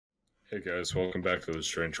Hey guys, welcome back to the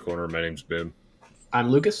Strange Corner. My name's Ben. I'm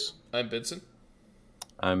Lucas, I'm Benson.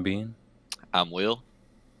 I'm Bean. I'm Will.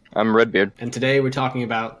 I'm Redbeard. and today we're talking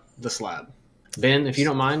about the Slab. Ben, if you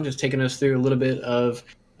don't mind, just taking us through a little bit of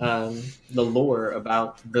the lore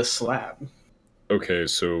about the Slab. Okay,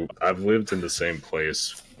 so I've lived in the same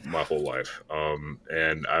place my whole life,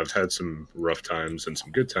 and I've had some rough times and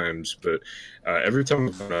some good times, but every time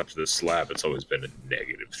I've gone out to the Slab, it's always been a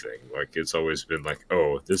negative thing. Like, it's always been like,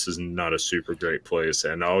 oh, this is not a super great place,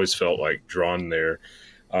 and I always felt like drawn there.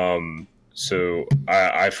 So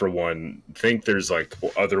I, for one, think there's like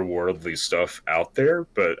otherworldly stuff out there,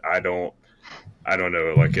 but I don't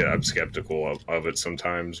know. Like, I'm skeptical of it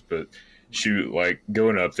sometimes, but shoot, like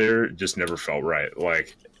going up there just never felt right.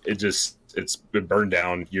 Like it's been burned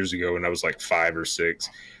down years ago when I was like 5 or 6.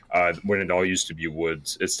 When it all used to be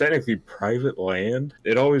woods. It's technically private land.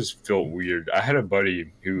 It always felt weird. I had a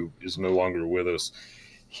buddy who is no longer with us.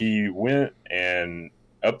 He went and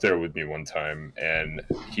up there with me one time, and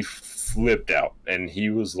he flipped out, and he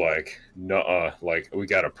was like, "Nuh-uh, like we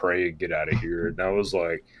gotta pray and get out of here." And I was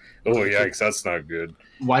like, "Oh yikes, that's not good."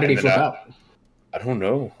 Why did he flip out? I don't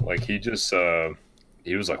know. Like he just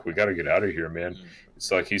he was like, "We got to get out of here, man."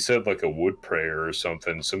 It's like he said like a wood prayer or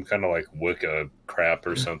something, some kind of like Wicca crap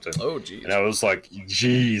or something. Oh, geez. And I was like,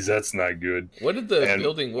 "Geez, that's not good." What did the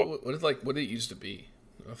building? What did it used to be?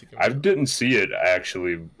 I didn't see it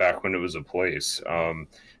actually back when it was a place.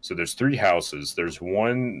 So there's 3 houses. There's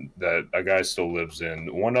one that a guy still lives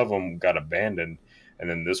in. One of them got abandoned, and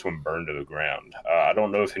then this one burned to the ground. I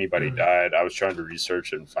don't know if anybody died. I was trying to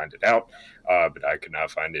research it and find it out, but I could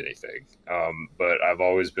not find anything. But I've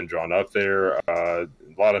always been drawn up there. A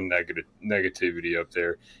lot of negativity up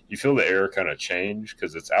there. You feel the air kind of change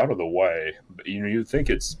because it's out of the way. But, you think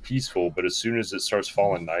it's peaceful, but as soon as it starts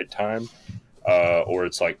falling nighttime, or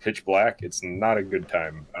it's like pitch black, it's not a good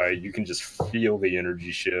time. You can just feel the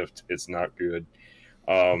energy shift. It's not good.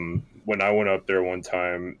 When I went up there one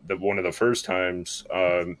time, one of the first times,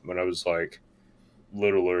 when I was like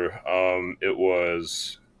littler, it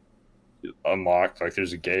was unlocked. Like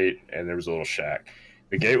there's a gate and there was a little shack.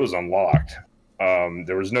 The gate was unlocked.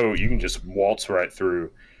 There was no, you can just waltz right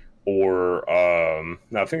through, or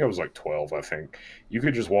no, I think I was like 12. I think you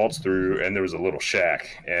could just waltz through, and there was a little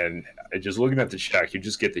shack, and just looking at the shack, you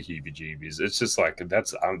just get the heebie-jeebies. It's just like I'm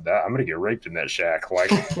gonna get raped in that shack. Like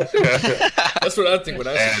that's what I think when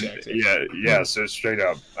I see shack too. Yeah. So straight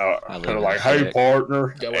up, kind of like, hey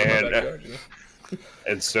partner,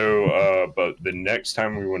 and so, but the next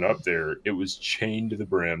time we went up there, it was chained to the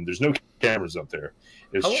brim. There's no cameras up there.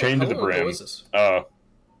 It's chained to the brim. How long ago was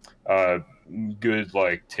this? Good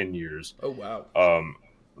like 10 years. Oh wow.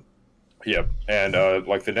 Yeah, and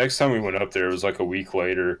like the next time we went up there, it was like a week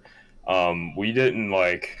later. We didn't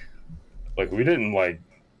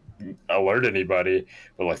alert anybody,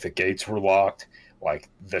 but like the gates were locked. Like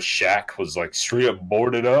the shack was like straight up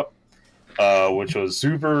boarded up, which was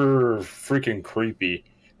super freaking creepy.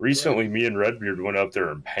 Recently, me and Redbeard went up there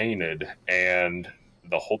and painted, and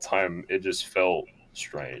the whole time it just felt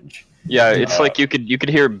strange. Yeah, it's like you could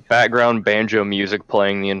hear background banjo music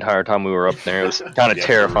playing the entire time we were up there. It was kind of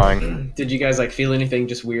terrifying. Did you guys like feel anything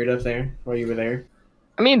just weird up there while you were there?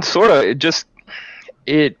 I mean, sort of.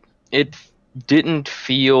 It didn't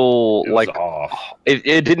feel like off.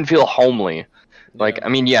 It didn't feel homely. Like, I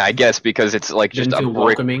mean, yeah, I guess because it's like just Didn't a feel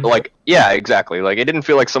brick. welcoming? Like, yeah, exactly. Like, it didn't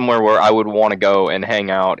feel like somewhere where I would want to go and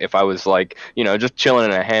hang out if I was like, just chilling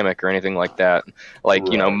in a hammock or anything like that. Like,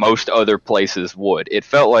 Right. Most other places would. It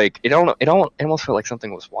felt like it almost felt like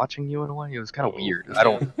something was watching you in a way. It was kind of weird. I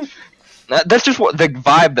don't. That's just what the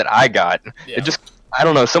vibe that I got. Yeah. It just, I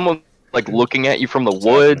don't know, someone like looking at you from the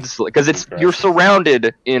woods, because you're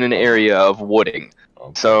surrounded in an area of wooding,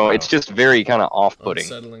 so it's just very kind of off-putting.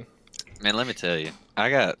 Unsettling. Man, let me tell you,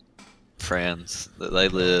 I got friends that they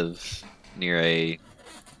live near a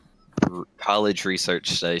college research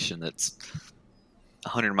station that's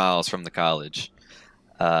 100 miles from the college.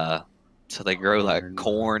 So they grow like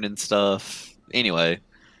corn and stuff. Anyway,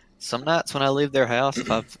 some nights when I leave their house,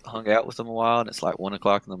 if I've hung out with them a while and it's like 1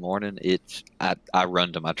 o'clock in the morning, I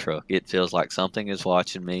run to my truck. It feels like something is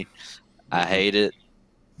watching me. I hate it.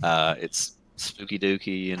 It's spooky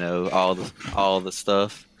dooky, all the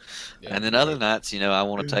stuff. Yeah. And then other nights, I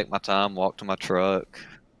want to take my time, walk to my truck.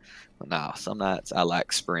 But nah, some nights I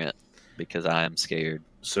like sprint because I am scared.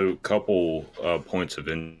 So, couple points of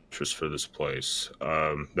interest for this place.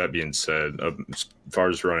 That being said, as far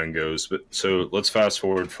as running goes, so let's fast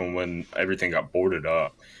forward from when everything got boarded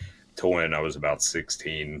up to when I was about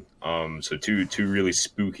 16. So two really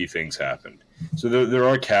spooky things happened. So there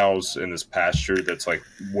are cows in this pasture that's like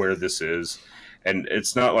where this is, and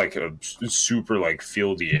it's not like a super like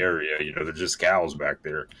fieldy area. You know, they're just cows back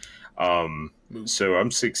there. So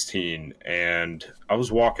I'm 16, and I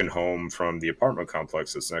was walking home from the apartment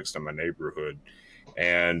complex that's next to my neighborhood,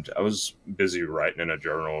 and I was busy writing in a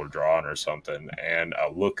journal or drawing or something, and I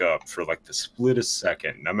look up for like the split of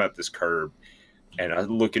second, and I'm at this curb, and I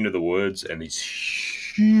look into the woods, and these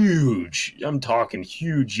huge, I'm talking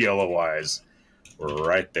huge yellow eyes were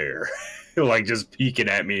right there. Like just peeking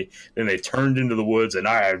at me. Then they turned into the woods, and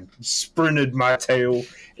I sprinted my tail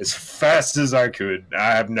as fast as I could.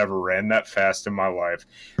 I have never ran that fast in my life.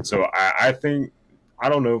 So I think, I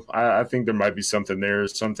don't know. I think there might be something there.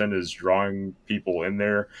 Something is drawing people in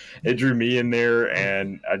there. It drew me in there,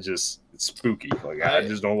 and it's spooky. Like I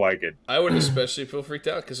just don't like it. I would especially feel freaked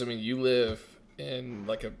out because, I mean, you live in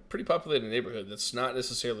like a pretty populated neighborhood that's not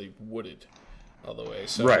necessarily wooded all the way.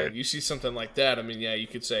 So right. When you see something like that, I mean, yeah, you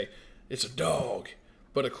could say it's a dog,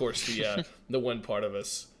 but of course the one part of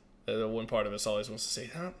us always wants to say,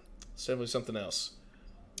 huh, it's definitely something else.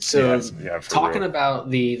 So talking about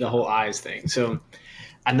the whole eyes thing. So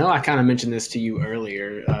I know I kind of mentioned this to you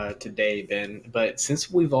earlier today, Ben, but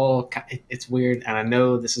since we've all, it's weird, and I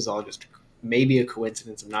know this is all just maybe a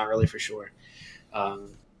coincidence. I'm not really for sure.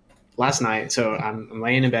 Last night, so I'm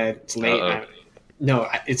laying in bed. It's late.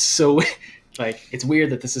 It's so like it's weird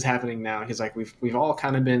that this is happening now because like we've all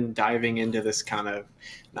kind of been diving into this kind of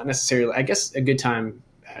not necessarily. I guess a good time.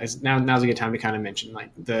 Now's a good time to kind of mention like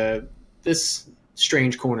this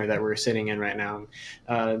strange corner that we're sitting in right now.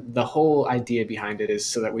 The whole idea behind it is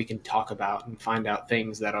so that we can talk about and find out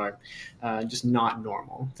things that are just not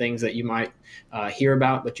normal, things that you might hear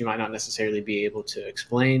about, but you might not necessarily be able to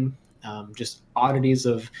explain. Just oddities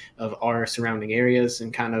of our surrounding areas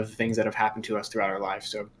and kind of things that have happened to us throughout our life.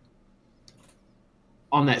 So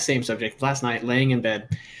on that same subject, last night laying in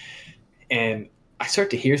bed and I start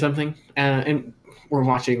to hear something and we're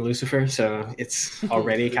watching Lucifer, so it's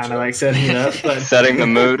already kind of like setting it up. But setting the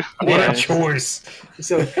mood. What a choice.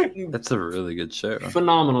 So that's a really good show.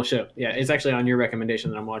 Phenomenal show. Yeah, it's actually on your recommendation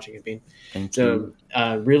that I'm watching it, Bean. Thank you.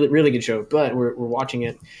 Really, really good show. But we're watching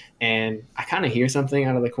it, and I kind of hear something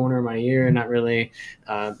out of the corner of my ear, not really,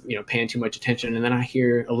 paying too much attention. And then I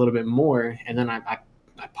hear a little bit more, and then I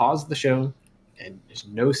pause the show, and there's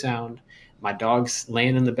no sound. My dog's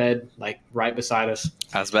laying in the bed, like right beside us.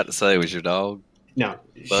 I was about to say, was your dog? No,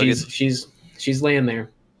 she's laying there,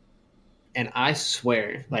 and I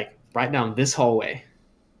swear, like right down this hallway,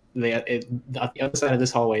 the other side of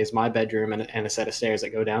this hallway is my bedroom and a set of stairs that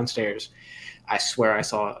go downstairs. I swear I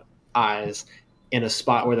saw eyes in a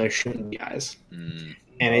spot where there shouldn't be eyes, and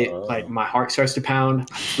it like my heart starts to pound. I'm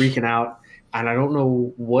freaking out, and I don't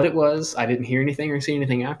know what it was. I didn't hear anything or see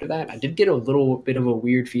anything after that. I did get a little bit of a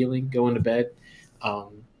weird feeling going to bed.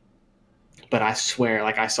 But I swear,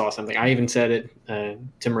 like I saw something. I even said it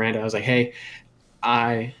to Miranda. I was like, "Hey,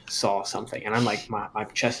 I saw something," and I'm like, my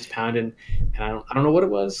chest is pounding, and I don't know what it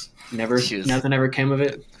was. Nothing ever came of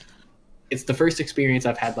it. It's the first experience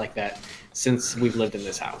I've had like that since we've lived in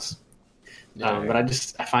this house. But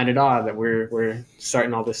I find it odd that we're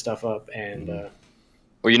starting all this stuff up, and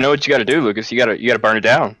well, you know what you got to do, Lucas. You got to burn it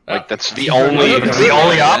down. Like that's the only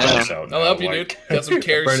option. I'll help you, dude. Got some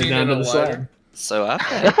kerosene and a lighter. So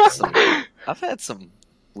I've had some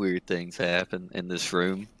weird things happen in this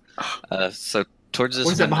room. So towards this.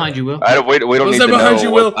 What is that behind you, Will? We don't need to know. What's that behind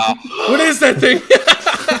you, Will? What is that thing?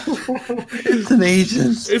 It's an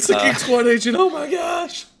agent. It's a Geek Squad agent. Oh my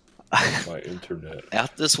gosh. My internet.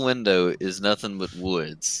 Out this window is nothing but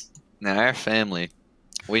woods. Now our family,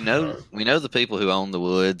 we know the people who own the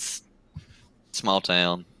woods, small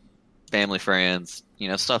town, family, friends,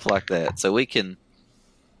 stuff like that. So we can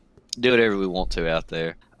do whatever we want to out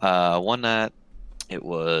there. One night, it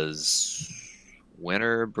was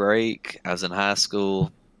winter break. I was in high school,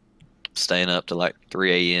 staying up to like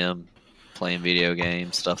 3 a.m., playing video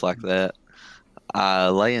games, stuff like that. I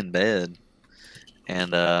lay in bed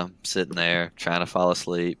and sitting there trying to fall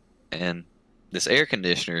asleep, and this air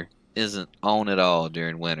conditioner isn't on at all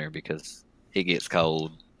during winter because it gets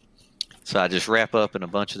cold. So I just wrap up in a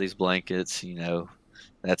bunch of these blankets,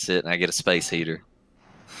 that's it, and I get a space heater.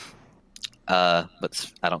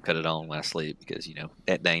 But I don't cut it on when I sleep because,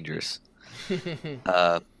 that's dangerous.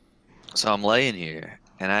 So I'm laying here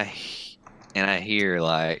and I hear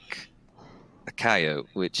like a coyote,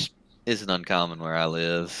 which isn't uncommon where I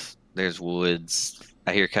live. There's woods.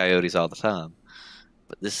 I hear coyotes all the time.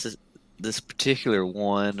 But this particular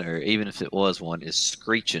one, or even if it was one, is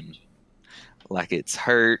screeching like it's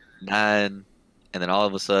hurt, dying, and then all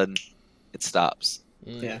of a sudden it stops.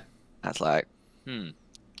 Yeah. I was like,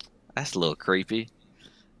 that's a little creepy.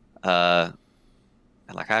 I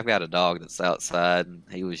And like I've got a dog that's outside, and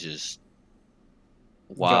he was just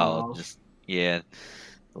wild, just yeah.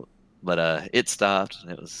 But it stopped,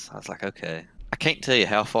 and I was like, okay. I can't tell you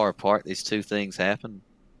how far apart these two things happened.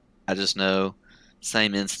 I just know,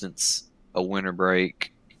 same instance, a winter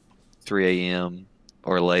break, 3 a.m.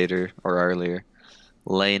 or later or earlier,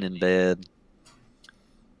 laying in bed,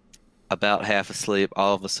 about half asleep.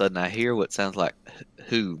 All of a sudden, I hear what sounds like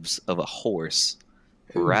hooves of a horse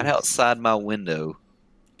right outside my window.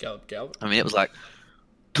 Gallop, gallop. I mean, it was like,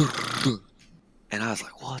 and I was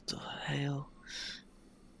like, what the hell?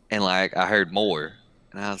 And like, I heard more,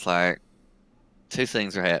 and I was like, two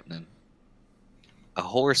things are happening. A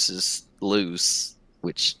horse is loose,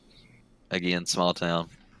 which, again, small town,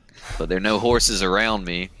 but there are no horses around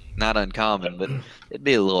me. Not uncommon, but it'd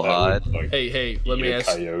be a little odd. Like, Hey, let me ask.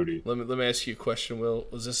 Coyote. Let me ask you a question, Will.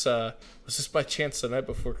 Was this by chance the night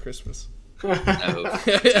before Christmas? No,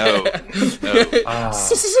 no.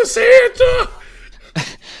 Santa.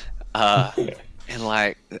 And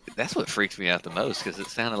like that's what freaked me out the most because it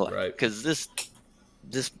sounded like Right. because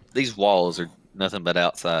these walls are nothing but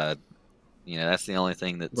outside. You know, that's the only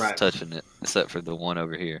thing that's Right. touching it, except for the one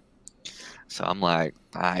over here. So I'm like,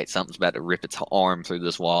 all right, something's about to rip its arm through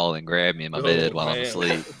this wall and grab me in my bed while I'm man.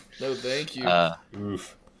 asleep. No, thank you.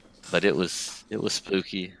 Oof. But it was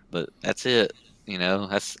spooky. But that's it. You know,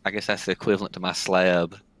 I guess that's the equivalent to my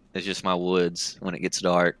slab. It's just my woods when it gets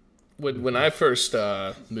dark. When I first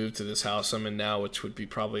moved to this house I'm in now, which would be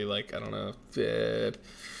probably like, I don't know,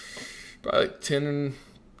 probably like 10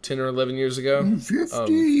 or 11 years ago.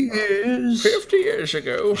 50 years. 50 years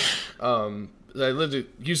ago. I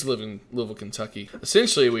used to live in Louisville, Kentucky.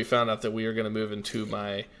 Essentially, we found out that we were going to move into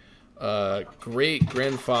my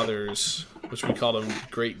great-grandfather's, which we called him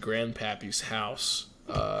great-grandpappy's house,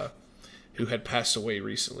 who had passed away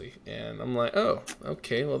recently. And I'm like, oh,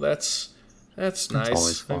 okay, well, that's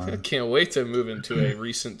nice. I can't wait to move into a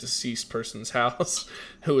recent deceased person's house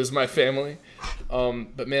who is my family.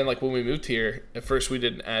 But man, like when we moved here, at first we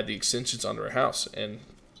didn't add the extensions onto our house, and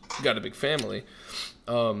we got a big family.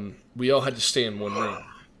 We all had to stay in one room.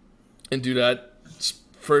 And dude, that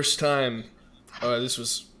first time, this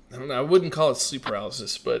was, I don't know, I wouldn't call it sleep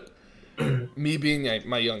paralysis, but me being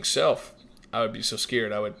my young self, I would be so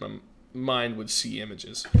scared. My mind would see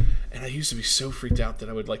images. And I used to be so freaked out that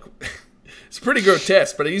I would like, it's pretty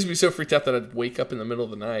grotesque, but I used to be so freaked out that I'd wake up in the middle of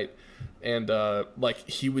the night and like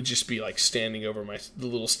he would just be like standing over the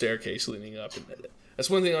little staircase leaning up. And that's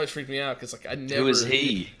one thing that always freaked me out because like I never. Who was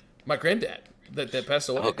he? My granddad that passed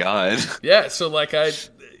away. Oh God. Yeah, so like I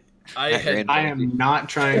am not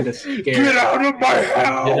trying to scare. Get out of my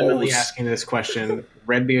house! Legitimately asking this question,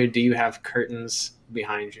 Redbeard, do you have curtains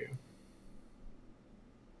behind you?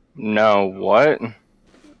 No, what?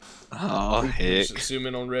 Oh heck. just zoom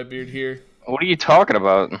in on Redbeard here. What are you talking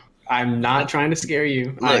about? I'm not trying to scare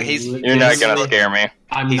you. Look, You're not gonna scare me.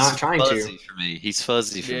 I'm not trying fuzzy to. for me. He's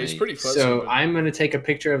fuzzy for Yeah, me. he's pretty fuzzy. So but- I'm going to take a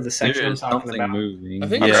picture of the section I'm There's talking something about. moving. I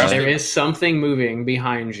think Yeah. There is something moving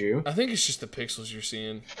behind you. I think it's just the pixels you're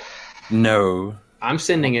seeing. No. I'm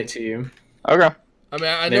sending it to you Okay. I mean,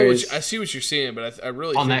 I There know is- I see what you're seeing, but I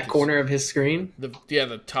really on think that it's corner of his screen. the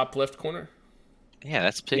top left corner. Yeah,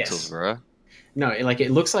 that's pixels, Yes. bro. No,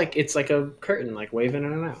 it looks like it's like a curtain, like waving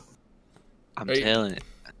in and out. I'm Are you- telling it.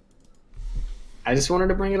 I just wanted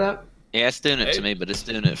to bring it up. Yeah, it's doing it Hey. to me, but it's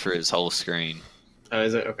doing it for his whole screen. Oh,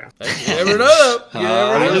 is it okay? You never know. You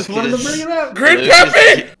never I know. just wanted to bring it up.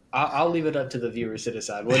 Grandpappy. I'll leave it up to the viewers to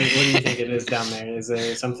decide. What do you think it is down there? Is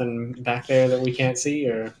there something back there that we can't see,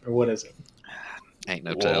 or what is it? Ain't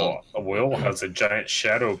no telling. Will has a giant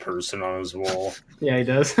shadow person on his wall. Yeah, he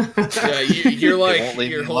does. Yeah, you're won't like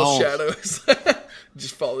leave your me whole alone. shadow is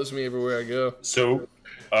just follows me everywhere I go. So,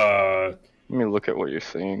 Let me look at what you're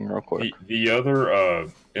seeing real quick. the other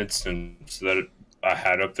instance that I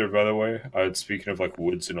had up there, by the way, speaking of like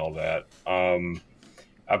woods and all that,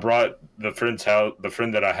 I brought the friend's house. The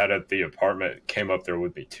friend that I had at the apartment came up there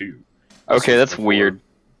with me too. Okay, that's before- weird.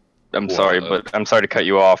 I'm What? sorry, but I'm sorry to cut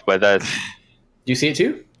you off, but that's Do you see it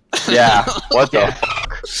too? yeah. What the? Yeah.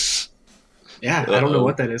 Fuck? Yeah, I don't know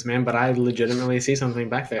what that is, man, but I legitimately see something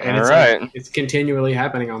back there, and All it's right. like, it's continually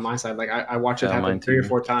happening on my side. Like I watch it Yeah, happen mine 3 or too.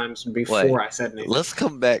 4 times before Wait, I said anything. Let's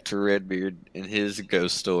come back to Redbeard and his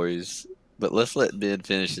ghost stories, but let's let Ben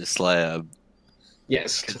finish his slab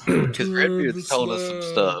Yes. because Redbeard's told us some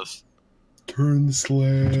stuff, Turn the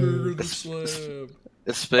slab. Turn the slab.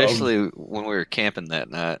 especially when we were camping that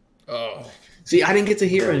night. Oh, See, I didn't get to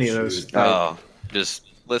hear any of those. Oh, just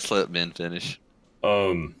let's let Ben finish.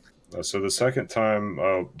 So the second time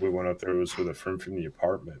we went up there was with a friend from the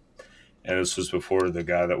apartment, and this was before the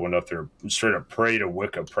guy that went up there straight up prayed a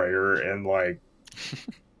Wicca prayer and like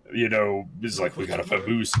You know, is like, we got a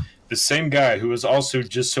vamoose. The same guy who was also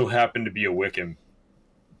just so happened to be a Wiccan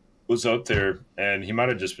was up there, and he might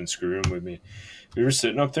have just been screwing with me. We were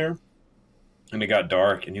sitting up there, and it got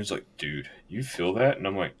dark, and he was like, dude, you feel that? And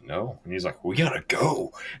I'm like, no. And he's like, we gotta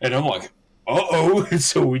go. And I'm like, uh-oh. And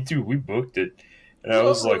so we booked it. And I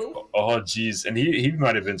was like, oh, geez. And he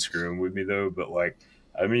might have been screwing with me, though. But, like,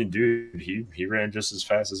 I mean, dude, he ran just as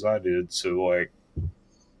fast as I did. So, like,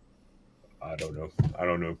 I don't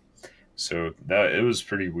know. So that it was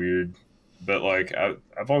pretty weird. But, like,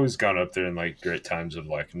 I've always gone up there in, like, great times of,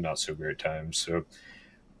 like, not so great times. So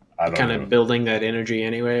I don't know. Kind of building that energy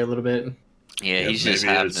anyway a little bit. Yeah, he's just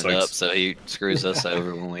hyping it up so he screws us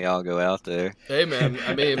over when we all go out there. Hey, man,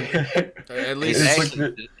 I mean, at least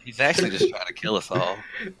he's actually just trying to kill us all.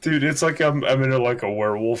 Dude, it's like I'm in a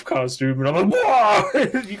werewolf costume, and I'm like, whoa!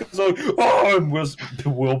 You guys are like, oh, and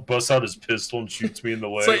Will busts out his pistol and shoots me in the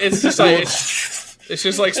leg. It's just like SpongeBob. It's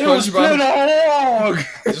just like SpongeBob.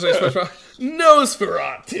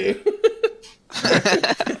 Nosferatu.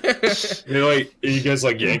 You guys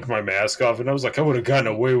like yank my mask off, and I was like, I would have gotten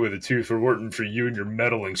away with it too if it weren't for you and your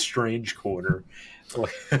meddling strange corner.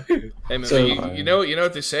 Hey man, so, you know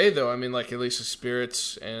what they say though. I mean, like, at least the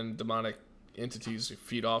spirits and demonic entities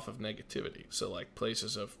feed off of negativity. So like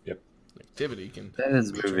places of negativity can. That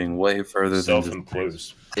is moving way further than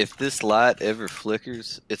self-imposed. If this light ever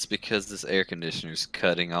flickers, it's because this air conditioner's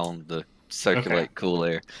cutting on the circulate cool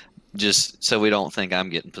air. Just so we don't think I'm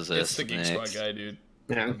getting possessed. It's the Geek Squad guy, dude.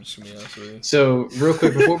 Yeah. So, real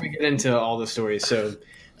quick, before we get into all the stories, so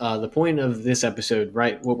the point of this episode,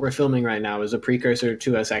 right, what we're filming right now is a precursor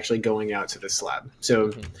to us actually going out to the slab.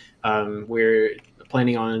 So, we're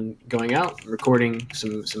planning on going out, recording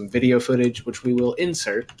some video footage, which we will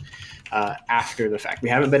insert after the fact. We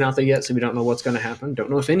haven't been out there yet, so we don't know what's going to happen. Don't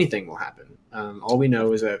know if anything will happen. All we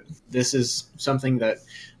know is that this is something that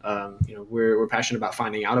we're passionate about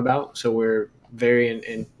finding out about. So we're very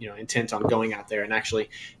intent on going out there and actually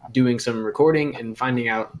doing some recording and finding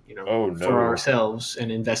out for ourselves and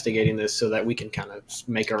investigating this so that we can kind of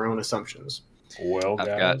make our own assumptions. Well, I've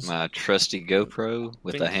got my trusty GoPro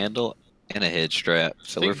with a handle and a head strap,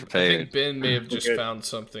 so we're prepared. I think Ben may have just found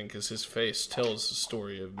something because his face tells the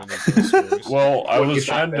story of many of those stories. Well, I was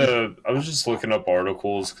just looking up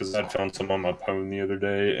articles because I'd found some on my phone the other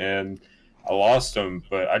day, and I lost them,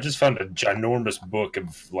 but I just found a ginormous book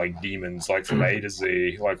of like demons, like from A to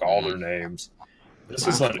Z, like all their names. This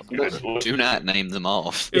is not a good look. Do not name them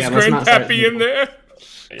off. Is Grandpappy in there?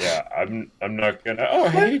 Yeah, I'm not gonna. Oh,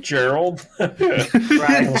 hey, Gerald.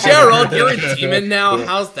 Right. Gerald, you're a demon now.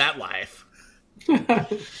 How's that life?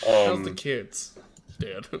 How's the kids,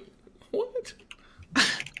 Dad? What?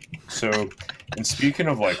 So, and speaking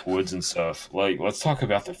of like woods and stuff, like let's talk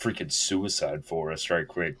about the freaking suicide forest right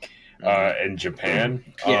quick. In Japan,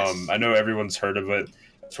 yes. I know everyone's heard of it.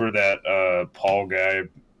 It's where that Paul guy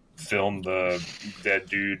filmed the dead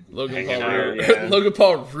dude Logan hanging Paul. out. Yeah. Logan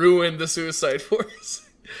Paul ruined the suicide forest.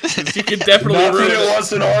 You could definitely ruin it. It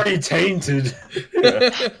wasn't already tainted.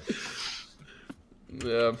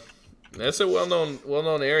 Yeah, that's a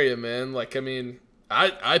well-known area, man. Like, I mean,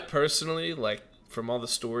 I personally, like, from all the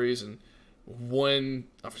stories and one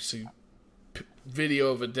obviously video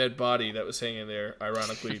of a dead body that was hanging there,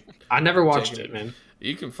 ironically. I never watched it, man.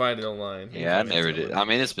 You can find it online. Yeah, I never did. I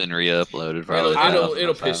mean, it's been re-uploaded probably.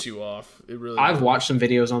 It'll piss you off. It really. I've watched some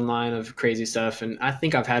videos online of crazy stuff, and I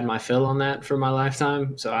think I've had my fill on that for my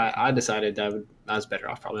lifetime. So I decided I was better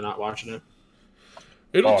off probably not watching it.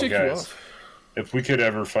 It'll tick you off. If we could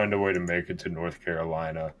ever find a way to make it to North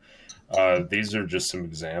Carolina, these are just some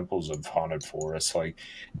examples of haunted forests, like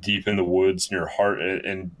deep in the woods near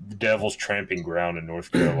and Devil's Tramping Ground in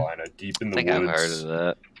North Carolina, deep in the woods. I've heard of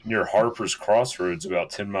that. Near Harper's Crossroads, about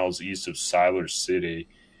 10 miles east of Siler City,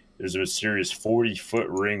 there's a mysterious 40-foot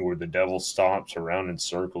ring where the devil stomps around in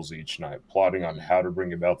circles each night, plotting on how to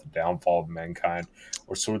bring about the downfall of mankind,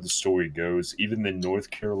 or so the story goes. Even the North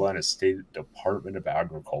Carolina State Department of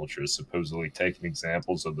Agriculture is supposedly taking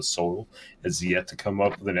examples of the soil, has yet to come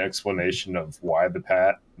up with an explanation of why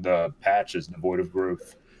the patch is devoid of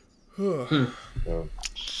growth. So,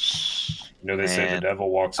 they say the devil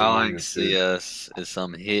walks all I can see us is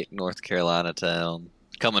some hick North Carolina town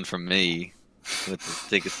coming from me with the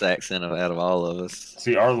thickest accent out of all of us.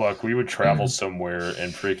 See, our luck, we would travel somewhere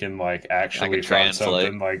and freaking like actually find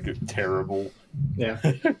something like terrible. Yeah.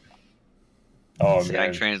 Oh see, man.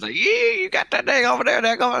 I translate. Yeah, you got that thing over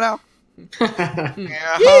there going on. Yeah,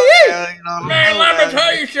 man, let me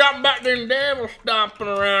tell you something about them devils stomping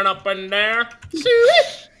around up in there.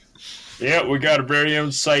 Yeah, we got a very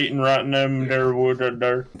own site in Rotterdam.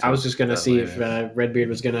 There. I was just gonna see if Redbeard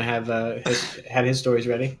was gonna have had his stories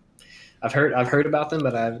ready. I've heard about them,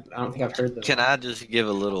 but I don't think I've heard them. Can I just give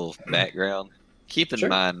a little background? Keep in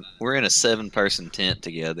mind, we're in a 7-person tent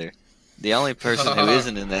together. The only person who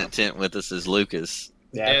isn't in that tent with us is Lucas.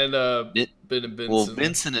 Yeah. And Ben and Benson. Well,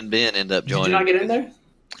 Benson and Ben end up joining. Did you not get in there?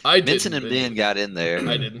 I did. Benson and Ben got in there.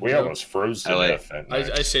 I didn't. We almost froze to death.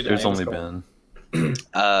 I say There's only Ben.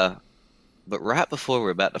 But right before we're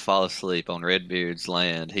about to fall asleep on Redbeard's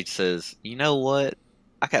land, he says, "You know what?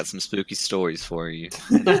 I got some spooky stories for you.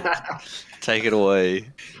 Take it away."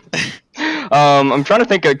 I'm trying to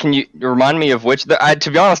think. Can you remind me of which?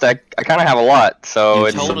 To be honest, I kind of have a lot. So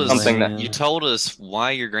it's something that you told us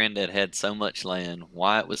why your granddad had so much land,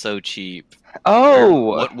 why it was so cheap. Oh,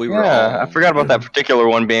 what we were yeah. on. I forgot about that particular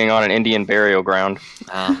one being on an Indian burial ground.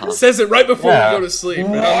 Says it right before we go to sleep.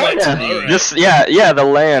 The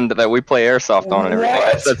land that we play airsoft on and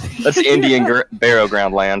everything. That's Indian burial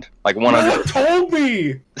ground land. Like 100. Told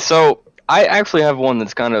me. So I actually have one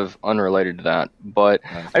that's kind of unrelated to that, but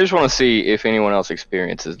I just want to see if anyone else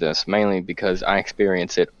experiences this, mainly because I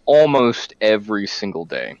experience it almost every single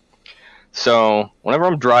day. So whenever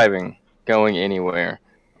I'm driving, going anywhere,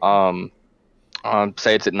 say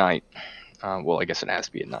it's at night. Well, I guess it has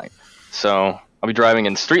to be at night. So I'll be driving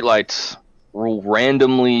and streetlights will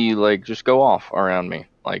randomly just go off around me.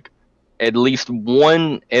 Like at least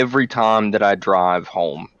one every time that I drive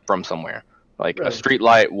home from somewhere. Like a street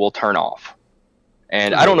light will turn off.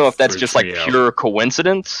 And I don't know if that's just like pure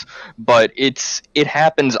coincidence, but it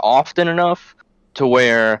happens often enough to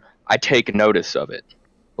where I take notice of it.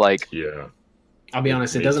 I'll be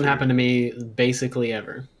honest, it doesn't happen to me basically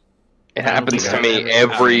ever. It happens to me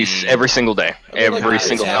every single day. Every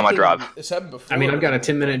single time I drive. It's happened before. I mean, I've got a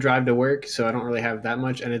 10-minute drive to work, so I don't really have that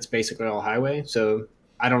much, and it's basically all highway. So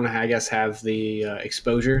I don't, I guess, have the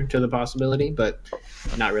exposure to the possibility, but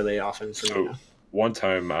not really often for me now. One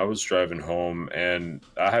time I was driving home, and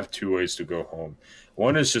I have 2 ways to go home.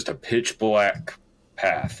 One is just a pitch black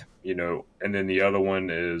path, and then the other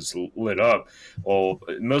one is lit up. Well,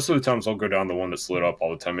 most of the times I'll go down the one that's lit up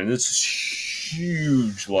all the time, and it's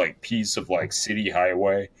huge piece of city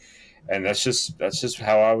highway, and that's just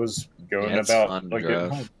how I was going about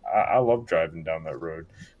I love driving down that road.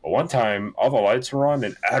 But one time all the lights were on,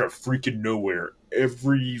 and out of freaking nowhere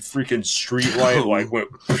every freaking street light went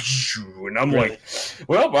and I'm like,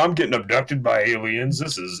 well, I'm getting abducted by aliens,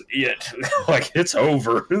 this is it. It's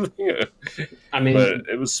over. I mean, but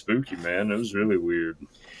it was spooky, man. It was really weird.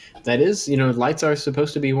 That is, lights are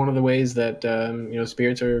supposed to be one of the ways that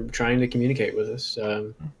spirits are trying to communicate with us.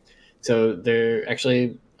 So there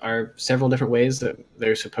actually are several different ways that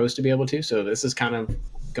they're supposed to be able to. So this is kind of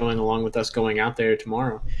going along with us going out there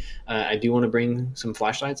tomorrow. I do want to bring some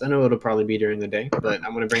flashlights. I know it'll probably be during the day, but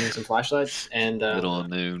I'm going to bring some flashlights. And middle of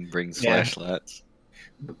noon brings flashlights.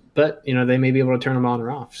 But they may be able to turn them on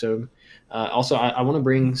or off. So also, I want to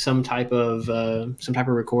bring some type of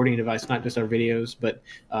recording device, not just our videos, but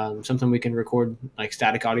something we can record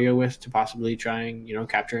static audio with to possibly try and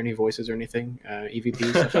capture any voices or anything,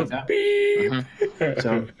 EVP stuff like that.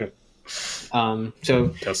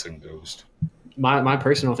 So cussing ghost. My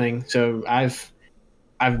personal thing. So I've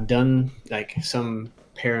done some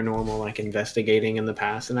paranormal investigating in the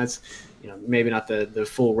past, and that's maybe not the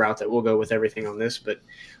full route that we'll go with everything on this, but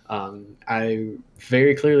I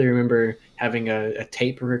very clearly remember having a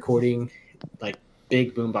tape recording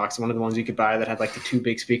big boombox, one of the ones you could buy that had the 2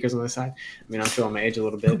 big speakers on the side. I mean, I'm showing my age a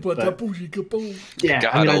little bit, but yeah,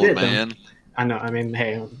 God, I did, man. I know. I mean,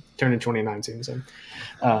 hey, I'm turning 29 soon, so.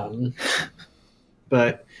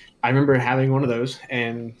 But I remember having one of those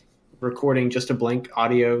and recording just a blank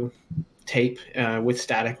audio tape with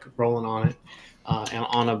static rolling on it, and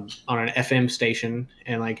on an FM station,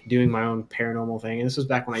 and doing my own paranormal thing. And this was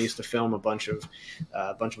back when I used to film a bunch of my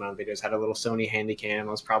own videos. I had a little Sony Handycam.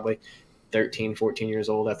 I was probably 13, 14 years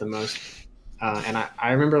old at the most. And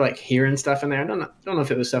I remember hearing stuff in there. I don't know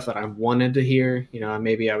if it was stuff that I wanted to hear.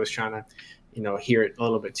 Maybe I was trying to, hear it a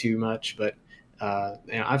little bit too much. But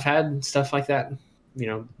I've had stuff like that,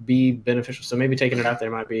 be beneficial. So maybe taking it out there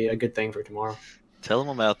might be a good thing for tomorrow. Tell them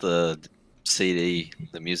about the CD,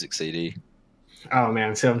 the music CD. Oh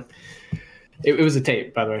man, so it was a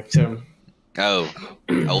tape, by the way. So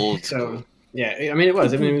old. So yeah, I mean it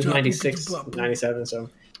was 96, 97. So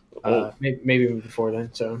maybe even before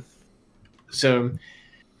then. So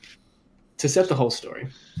to set the whole story,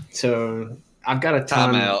 so I've got a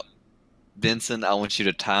time out. Benson, I want you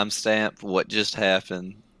to timestamp what just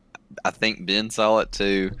happened. I think Ben saw it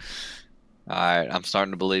too. All right, I'm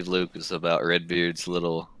starting to believe Lucas about Redbeard's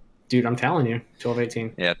little. Dude, I'm telling you, 12,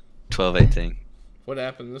 18. Yeah, 1218. What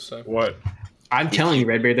happened this time? What? I'm telling you,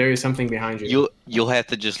 Redbeard, there is something behind you. You'll have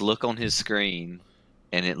to just look on his screen,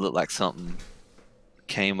 and it looked like something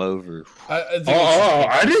came over.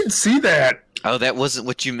 I didn't see that. Oh, that wasn't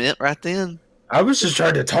what you meant right then? I was just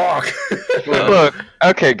trying to talk. Look,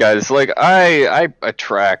 okay, guys. Like I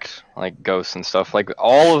attract like ghosts and stuff. Like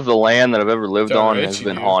all of the land that I've ever lived on has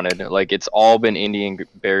been haunted. Like it's all been Indian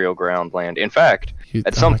burial ground land. In fact,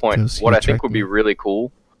 at some point, what I think would be really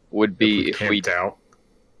cool would be if we out.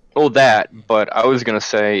 Well, that. But I was gonna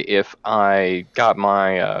say if I got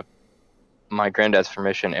my my granddad's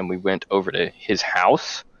permission and we went over to his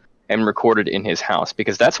house and recorded in his house,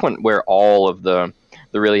 because that's where all of the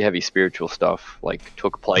really heavy spiritual stuff like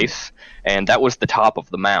took place, and that was the top of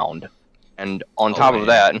the mound. And on top of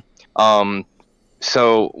that,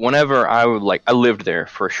 so whenever I lived there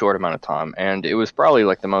for a short amount of time, and it was probably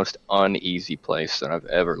like the most uneasy place that I've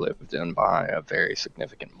ever lived in by a very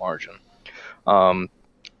significant margin.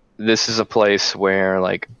 This is a place where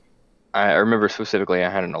like I remember specifically I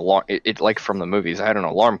had an alarm, it like from the movies, I had an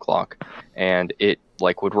alarm clock, and it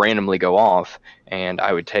like would randomly go off, and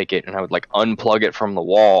I would take it and I would like unplug it from the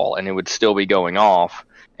wall, and it would still be going off.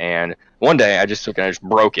 And one day I just took it and I just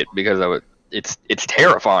broke it because it's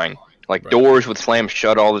terrifying. Like doors would slam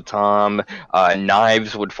shut all the time,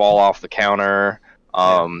 knives would fall off the counter.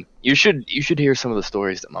 You should hear some of the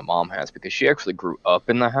stories that my mom has, because she actually grew up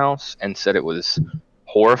in the house and said it was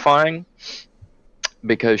horrifying.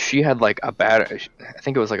 Because she had like I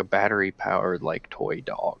think it was like a battery powered like toy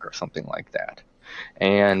dog or something like that,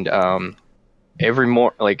 and every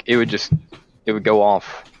like it would go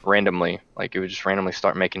off randomly, like it would just randomly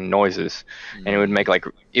start making noises, and it would make like,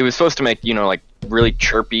 it was supposed to make, you know, like really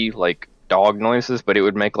chirpy like dog noises, but it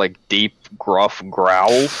would make like deep gruff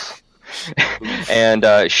growls. And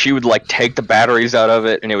she would like take the batteries out of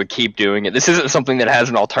it, and it would keep doing it. This isn't something that has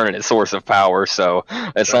an alternate source of power, so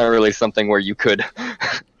it's not really something where you could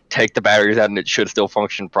take the batteries out and it should still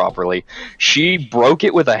function properly. She broke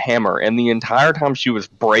it with a hammer, and the entire time she was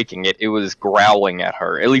breaking it, it was growling at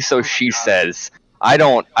her. At least so she says. I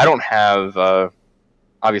don't have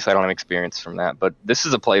obviously I don't have experience from that, but this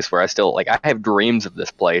is a place where I still like, I have dreams of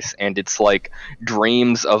this place, and it's like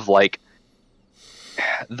dreams of like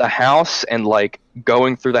the house and like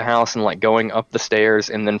going through the house and like going up the stairs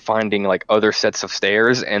and then finding like other sets of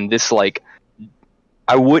stairs, and this like,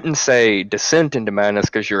 I wouldn't say descent into madness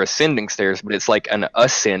because you're ascending stairs, but it's like an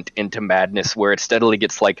ascent into madness where it steadily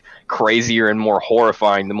gets like crazier and more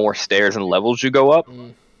horrifying the more stairs and levels you go up.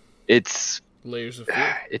 It's layers of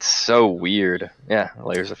fear. It's so weird. Yeah,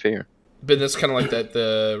 layers of fear. But that's kind of like that.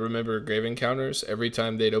 Remember Grave Encounters? Every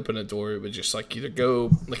time they'd open a door, it would just like either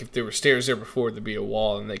go, like if there were stairs there before, there'd be a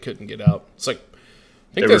wall and they couldn't get out. It's like,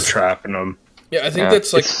 I think they were trapping them. Yeah, I think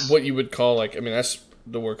that's like what you would call like, I mean, that's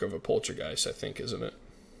the work of a poltergeist, I think, isn't it?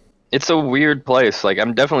 It's a weird place. Like,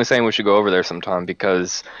 I'm definitely saying we should go over there sometime,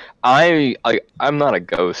 because I'm not a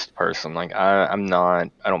ghost person. Like, I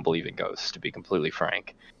don't believe in ghosts, to be completely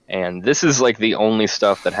frank. And this is like the only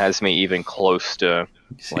stuff that has me even close to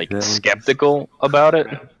like skeptical about it.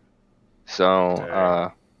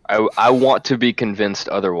 So I want to be convinced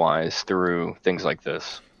otherwise through things like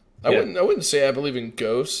this. I wouldn't say I believe in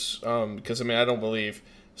ghosts, because I mean I don't believe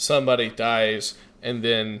somebody dies and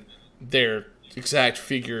then their exact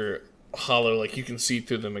figure hollow, like you can see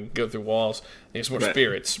through them and go through walls. It's more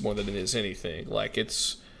spirits more than it is anything. Like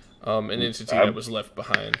it's an entity that was left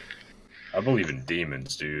behind. I believe in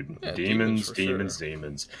demons, dude. Yeah,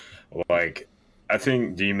 demons. Like, I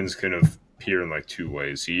think demons can appear in like two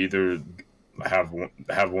ways. You either have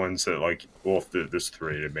ones that like, well, there's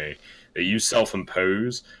three to me, that you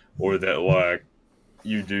self-impose, or that like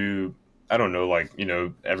you do. I don't know, like, you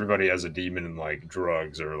know, everybody has a demon in like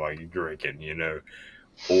drugs or like drinking, you know,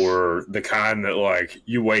 or the kind that like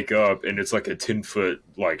you wake up and it's like a 10-foot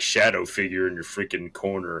like shadow figure in your freaking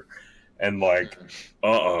corner. And like,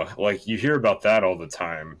 like you hear about that all the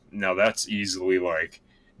time. Now that's easily like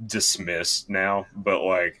dismissed now, but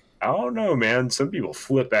like, I don't know, man. Some people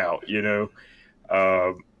flip out, you know.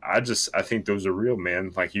 I think those are real,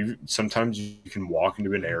 man. Like sometimes you can walk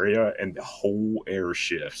into an area and the whole air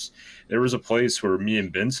shifts. There was a place where me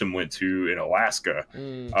and Benson went to in Alaska,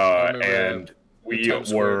 and we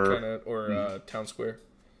were Town Square.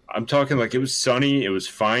 I'm talking like it was sunny, it was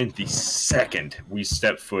fine. The second we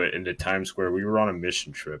stepped foot into Times Square, we were on a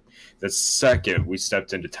mission trip. The second we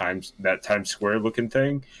stepped into that Times Square looking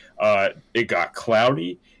thing, it got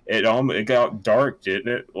cloudy. It got dark,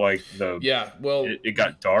 didn't it? Like it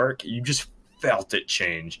got dark. You just felt it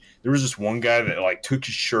change. There was this one guy that like took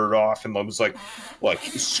his shirt off and was like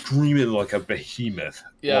screaming like a behemoth.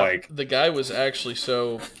 Yeah, like the guy was actually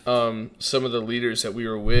some of the leaders that we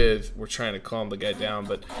were with were trying to calm the guy down,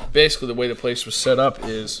 but basically the way the place was set up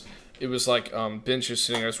is it was like benches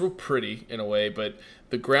sitting there. It was real pretty in a way, but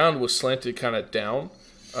the ground was slanted kind of down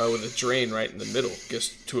with a drain right in the middle,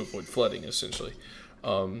 just to avoid flooding essentially.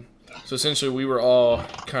 So essentially we were all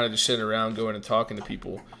kind of just sitting around going and talking to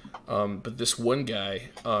people. But this one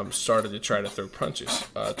guy started to try to throw punches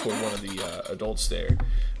toward one of the adults there.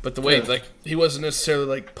 But the way, like, he wasn't necessarily,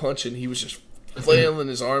 like, punching. He was just flailing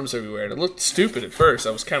his arms everywhere. And it looked stupid at first. I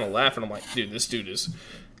was kind of laughing. I'm like, dude, this dude is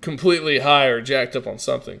completely high or jacked up on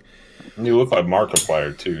something. And he looked like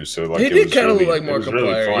Markiplier, too. So, like, he did kind of look like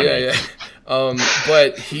Markiplier. Really yeah.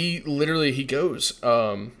 But he goes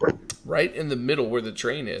right in the middle where the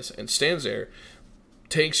drain is and stands there,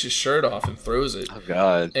 takes his shirt off and throws it. Oh,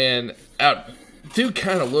 God. And dude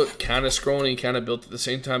kind of looked kind of scrawny, kind of built at the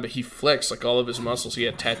same time, but he flexed like all of his muscles. He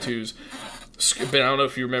had tattoos. But I don't know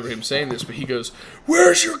if you remember him saying this, but he goes,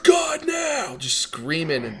 "Where's your God now?" Just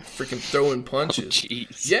screaming and freaking throwing punches.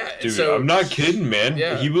 Yeah, dude, so, I'm not kidding, man.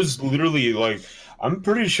 Yeah. He was literally like, I'm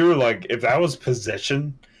pretty sure, like, if that was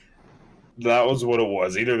possession, that was what it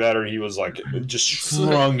was. Either that or he was like just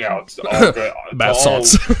strung out. Bath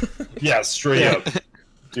salts. Yeah, straight up.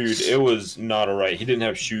 Dude, it was not alright. He didn't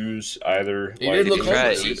have shoes either. He didn't look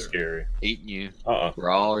homeless either. Scary. Eating you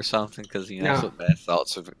raw or something, because that's what bath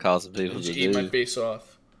salts are causing people to do. Eat my face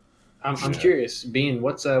off. I'm curious, Bean,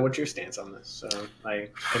 what's your stance on this?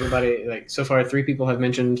 Like everybody, like so far, 3 people have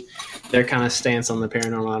mentioned their kind of stance on the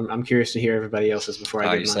paranormal. I'm curious to hear everybody else's before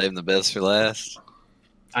I give mine. Saving the best for last?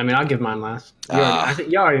 I mean, I'll give mine last. I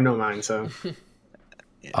think y'all already know mine, so.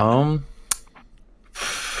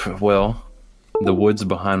 Well, the woods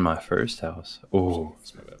behind my first house. Oh,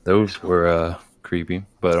 those were creepy,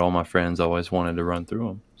 but all my friends always wanted to run through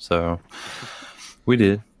them, so we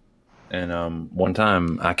did. And one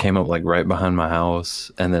time I came up like right behind my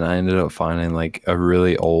house, and then I ended up finding like a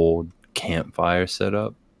really old campfire set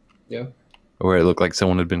up. Yeah. Where it looked like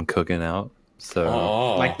someone had been cooking out.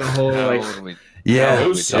 So like the whole like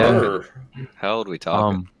How old are we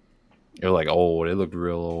talking? It was like old. It looked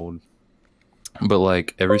real old. But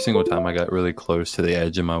like every single time I got really close to the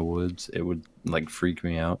edge of my woods, it would like freak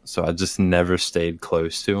me out. So I just never stayed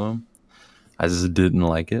close to them. I just didn't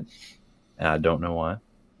like it, and I don't know why.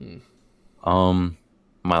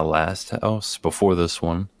 My last house before this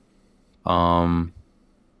one,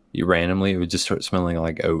 randomly it would just start smelling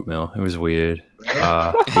like oatmeal. It was weird.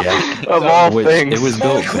 Yeah, of all things, it was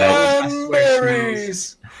built back.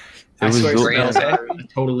 I swear smells are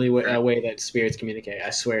totally a way that spirits communicate. I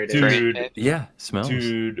swear it is. Dude, yeah, smells.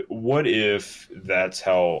 Dude, what if that's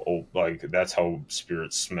how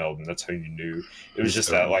spirits smelled, and that's how you knew? It was just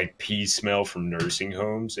that like pee smell from nursing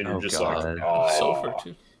homes, and you're just God. like, oh. Sulfur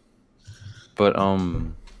too. But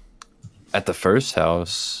at the first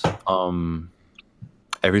house,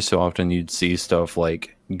 every so often you'd see stuff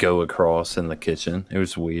like go across in the kitchen. It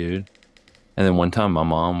was weird. And then one time my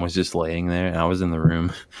mom was just laying there and I was in the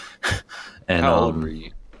room. And how old were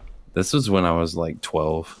you? This was when I was like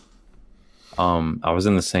 12. I was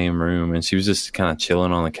in the same room and she was just kind of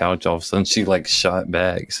chilling on the couch. All of a sudden she like shot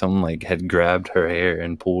back. Someone like had grabbed her hair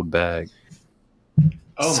and pulled back.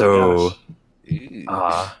 Oh so, my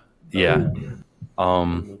gosh. yeah.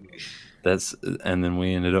 And then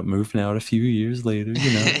we ended up moving out a few years later,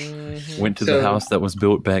 you know. Went to the house that was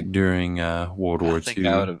built back during World War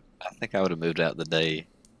II. I think I would have moved out the day.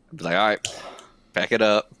 I'd be like, all right, pack it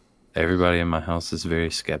up. Everybody in my house is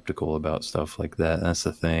very skeptical about stuff like that. That's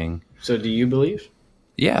the thing. So do you believe?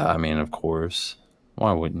 Yeah, I mean, of course.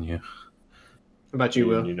 Why wouldn't you? What about you,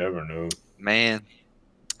 Will? You never know. Man,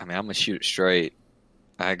 I mean, I'm going to shoot it straight.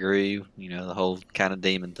 I agree, you know, the whole kind of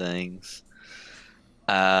demon things.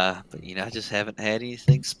 But, you know, I just haven't had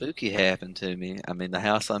anything spooky happen to me. I mean, the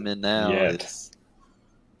house I'm in now, it's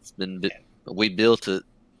been, we built it.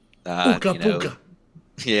 Ooga, you know, booga.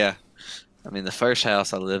 Yeah. I mean, the first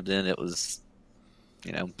house I lived in, it was,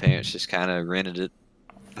 you know, parents just kind of rented it,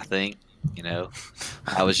 I think. You know,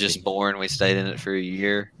 I was just born. We stayed in it for a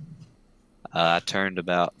year. I turned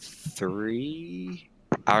about 3.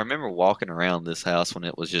 I remember walking around this house when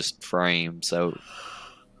it was just framed, so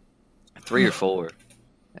 3 or 4.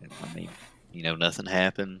 And, I mean, you know, nothing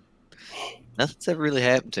happened. Nothing's ever really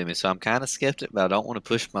happened to me, so I'm kind of skeptic, but I don't want to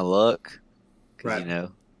push my luck. Because, you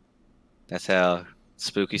know, that's how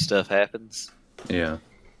spooky stuff happens. Yeah.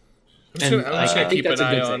 I'm just gonna keep an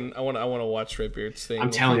eye on. I want to watch Redbeard's thing. I'm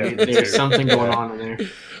telling you, there's something going on in there.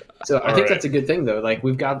 So I think that's a good thing, though. Like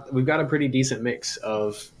we've got a pretty decent mix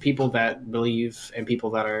of people that believe and people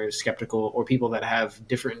that are skeptical, or people that have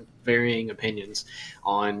different, varying opinions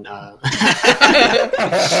on. I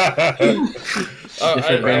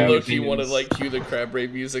low-key want to like cue the crab ray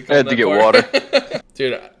music. I had to get water,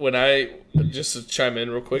 dude. When I just to chime in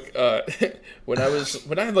real quick, when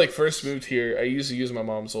I like first moved here, I used to use my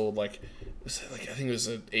mom's old I think it was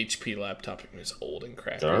an HP laptop. It was old and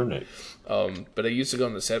crappy. Darn it. But I used to go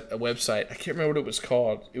on this website. I can't remember what it was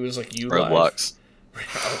called. It was like Roblox.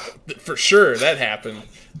 For sure, that happened.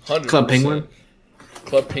 100%. Club Penguin.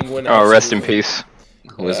 Club Penguin. Oh, rest in peace.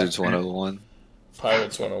 Wizards 101.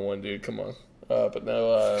 Pirates 101, dude. Come on. But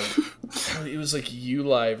no, it was like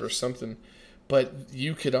ULive or something. But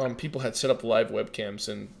you could people had set up live webcams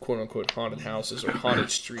in quote unquote haunted houses or haunted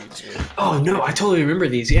streets. Oh no, I totally remember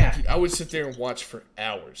these. Yeah, I would sit there and watch for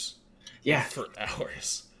hours. Yeah, for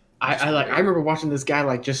hours. I remember watching this guy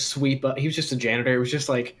like just sweep up. He was just a janitor. It was just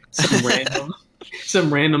like some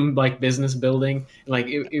random like business building. Like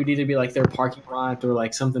it would either be like their parking lot or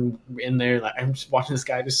like something in there. Like I'm just watching this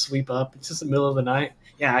guy just sweep up. It's just the middle of the night.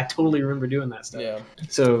 Yeah, I totally remember doing that stuff. Yeah.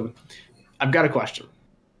 So I've got a question.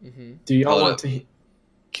 Mm-hmm. Do y'all want to?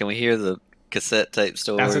 Can we hear the cassette tape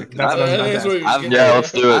story? That's what I was about to ask. Yeah,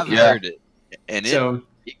 let's do it. I've heard it, and So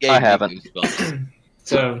it gave I me haven't. goosebumps.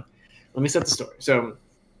 So let me set the story. So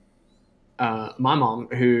my mom,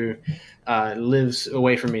 who lives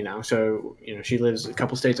away from me now, so she lives a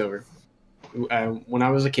couple states over. When I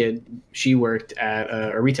was a kid, she worked at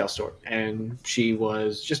a retail store, and she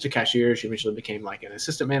was just a cashier. She eventually became like an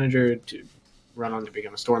assistant manager to run on to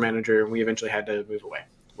become a store manager, and we eventually had to move away.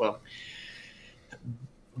 Well,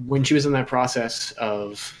 when she was in that process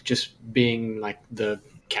of just being like the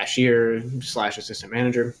cashier / assistant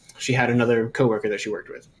manager, she had another coworker that she worked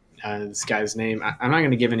with. This guy's name, I'm not going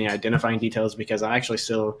to give any identifying details because I actually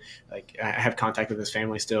still I have contact with his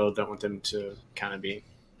family still. Don't want them to kind of be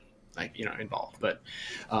involved. But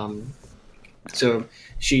so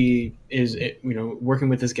she is working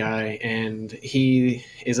with this guy, and he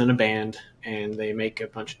is in a band, and they make a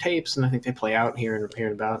bunch of tapes, and I think they play out here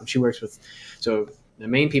and about. And she works with, so the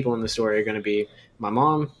main people in the story are going to be my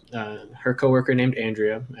mom, her coworker named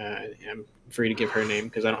Andrea. I'm free to give her name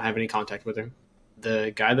because I don't have any contact with her.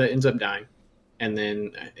 The guy that ends up dying, and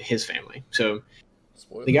then his family. So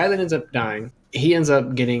the guy that ends up dying, he ends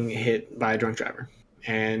up getting hit by a drunk driver,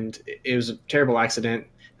 and it was a terrible accident.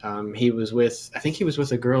 He was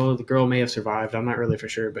with a girl. The girl may have survived. I'm not really for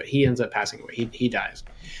sure, but he ends up passing away. He dies.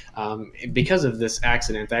 Because of this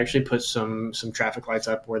accident, they actually put some traffic lights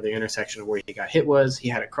up where the intersection of where he got hit was. He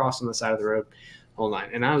had a cross on the side of the road, whole nine.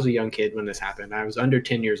 And I was a young kid when this happened. I was under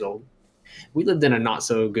 10 years old. We lived in a not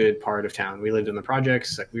so good part of town. We lived in the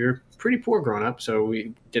projects. Like, we were pretty poor growing up, so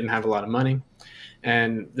we didn't have a lot of money.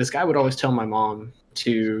 And this guy would always tell my mom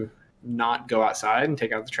to not go outside and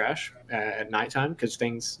take out the trash at nighttime because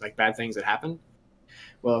bad things had happened.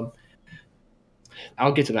 Well,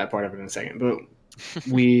 I'll get to that part of it in a second, but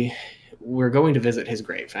we're going to visit his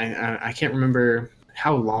grave. I can't remember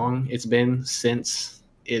how long it's been since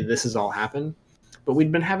this has all happened, but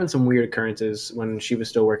we'd been having some weird occurrences when she was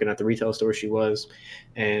still working at the retail store she was,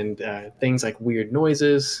 and things like weird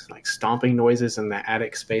noises, like stomping noises in the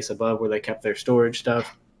attic space above where they kept their storage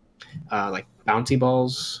stuff, like bouncy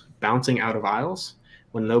balls bouncing out of aisles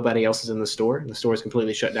when nobody else is in the store. And the store is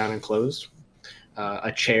completely shut down and closed.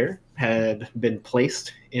 A chair had been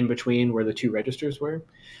placed in between where the two registers were,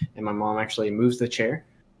 and my mom actually moves the chair,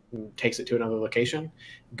 takes it to another location,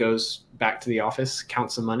 goes back to the office,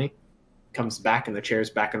 counts some money, comes back, and the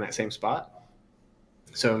chair's back in that same spot.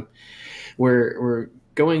 So we're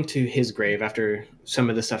going to his grave after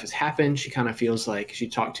some of this stuff has happened. She kind of feels like she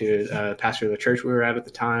talked to a pastor of the church we were at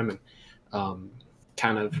the time, and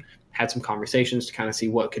kind of had some conversations to kind of see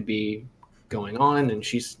what could be going on. And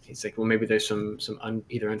he's like, well, maybe there's some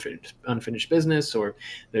either unfinished business, or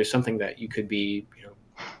there's something that you could be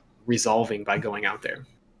resolving by going out there.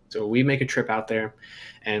 So we make a trip out there,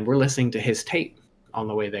 and we're listening to his tape on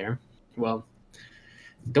the way there. Well,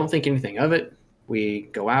 don't think anything of it. We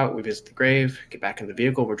go out, we visit the grave, get back in the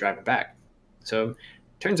vehicle, we're driving back. So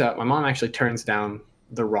turns out my mom actually turns down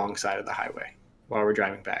the wrong side of the highway while we're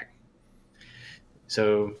driving back.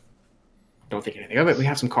 So don't think anything of it. We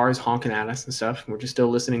have some cars honking at us and stuff. We're just still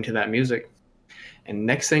listening to that music. And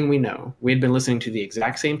next thing we know, we had been listening to the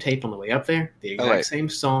exact same tape on the way up there, the exact same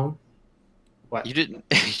song. What? You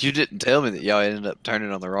didn't tell me that y'all ended up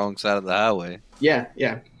turning on the wrong side of the highway. Yeah.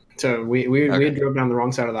 So we drove down the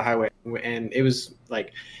wrong side of the highway, and it was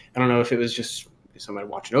like, I don't know if it was just somebody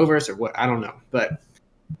watching over us or what, I don't know. But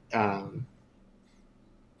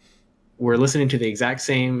we're listening to the exact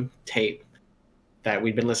same tape that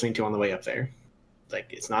we'd been listening to on the way up there. Like,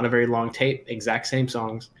 it's not a very long tape, exact same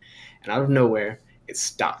songs. And out of nowhere, it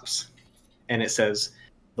stops. And it says,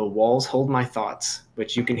 "The walls hold my thoughts,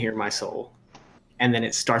 but you can hear my soul." And then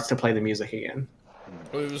it starts to play the music again.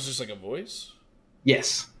 Oh, it was just like a voice?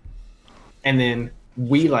 Yes. And then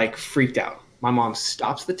we like freaked out. My mom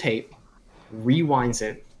stops the tape, rewinds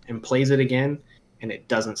it, and plays it again, and it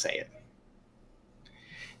doesn't say it.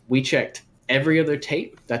 We checked every other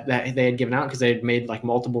tape that they had given out because they had made like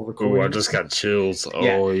multiple recordings. Oh, I just got chills.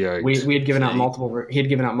 Yeah. Oh yeah. We had given out multiple. He had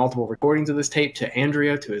given out multiple recordings of this tape to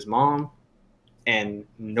Andrea, to his mom, and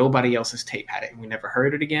nobody else's tape had it. We never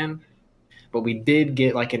heard it again, but we did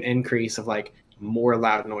get like an increase of like more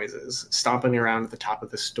loud noises, stomping around at the top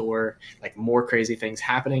of the store, like more crazy things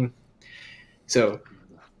happening. So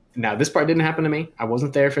now this part didn't happen to me. I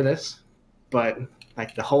wasn't there for this, but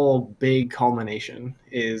like the whole big culmination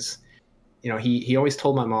is, you know, he always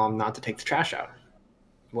told my mom not to take the trash out.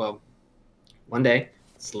 Well, one day,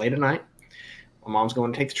 it's late at night, my mom's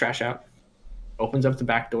going to take the trash out, opens up the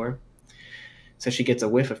back door, so she gets a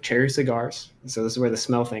whiff of cherry cigars. So this is where the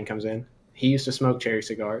smell thing comes in. He used to smoke cherry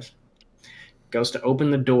cigars. Goes to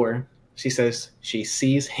open the door. She says she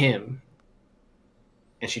sees him,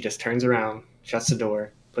 and she just turns around, shuts the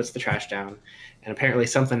door, puts the trash down, and apparently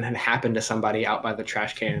something had happened to somebody out by the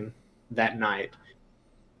trash can that night.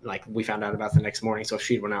 Like, we found out about the next morning, so if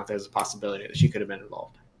she'd went out, there's a possibility that she could have been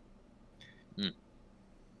involved.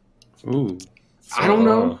 Ooh. I don't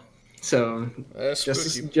know. So That's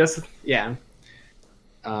just yeah.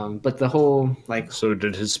 But the whole like. So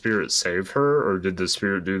did his spirit save her, or did the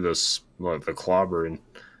spirit do this, like the clobbering?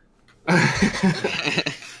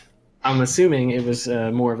 I'm assuming it was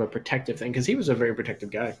more of a protective thing because he was a very protective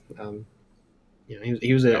guy. You know,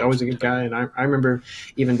 he was always a good guy, and I remember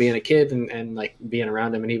even being a kid and like being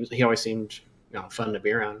around him, and he always seemed, you know, fun to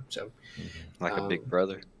be around. So like a big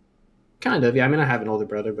brother. Kind of, yeah. I mean, I have an older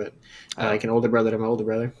brother, but like an older brother to my older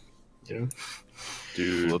brother, you know.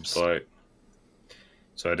 Dude, Whoops. like,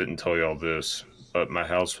 so I didn't tell y'all this, but my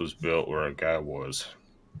house was built where a guy was.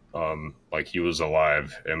 Like, he was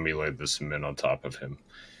alive, and we laid the cement on top of him.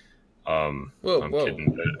 I'm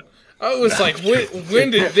kidding. But I was like,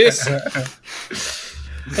 when did this?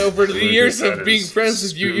 Over the years of being friends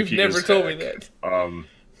with you, you've never told me that.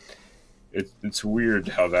 It's weird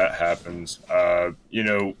how that happens. You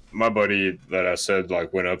know, my buddy that I said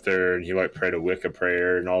like went up there and he like prayed a Wicca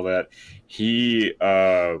prayer and all that. He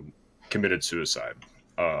committed suicide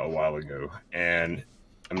a while ago, and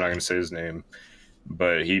I'm not gonna say his name,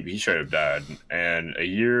 but he straight up died. And a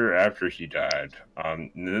year after he died,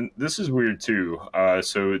 this is weird too.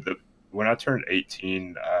 So when I turned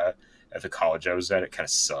 18 at the college I was at, it kind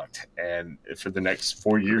of sucked, and for the next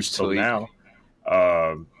 4 years till now.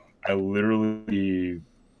 I literally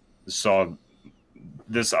saw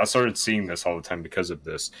this. I started seeing this all the time because of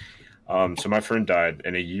this. So my friend died,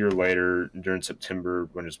 and a year later, during September,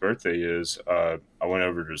 when his birthday is, I went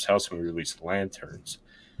over to his house and we released lanterns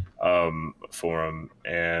for him,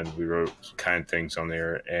 and we wrote kind things on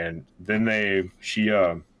there. And then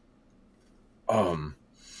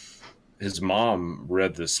his mom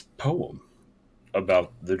read this poem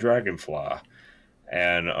about the dragonfly,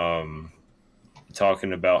 and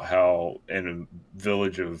talking about how in a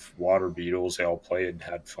village of water beetles they all played and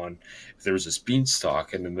had fun. There was this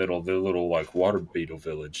beanstalk in the middle of the little like water beetle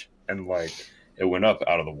village, and like it went up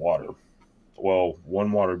out of the water. Well,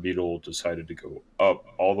 one water beetle decided to go up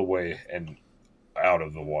all the way and out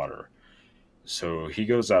of the water. So he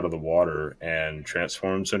goes out of the water and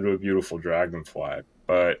transforms into a beautiful dragonfly.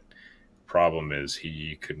 But problem is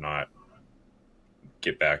he could not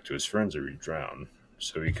get back to his friends or he'd drown.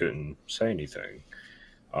 So he couldn't say anything.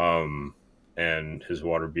 And his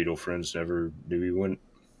water beetle friends never knew he went.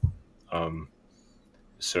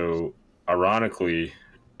 So ironically,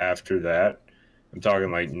 after that, I'm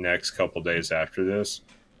talking like next couple days after this,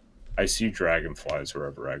 I see dragonflies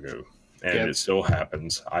wherever I go. And It still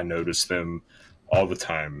happens. I notice them all the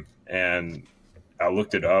time. And I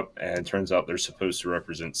looked it up, and it turns out they're supposed to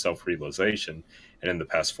represent self-realization. And in the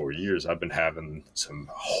past 4 years, I've been having some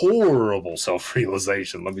horrible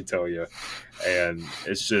self-realization, let me tell you. And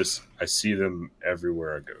it's just, I see them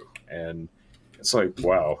everywhere I go. And it's like,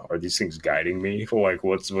 wow, are these things guiding me? Like,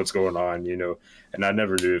 what's going on, you know? And I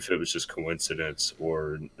never knew if it was just coincidence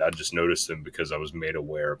or I just noticed them because I was made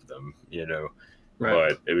aware of them, you know? Right.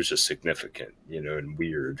 But it was just significant, you know, and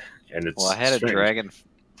weird. And it's I had strange.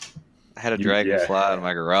 I had a dragonfly in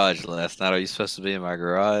my garage last night. Are you supposed to be in my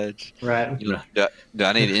garage? Right. Do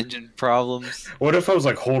I need engine problems? What if I was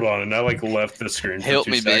like, hold on, and I like left the screen for Help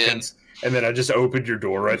 2 me, seconds? And then I just opened your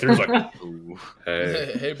door right there. It's like,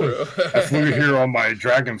 hey, bro. I flew here on my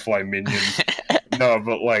dragonfly minions. No,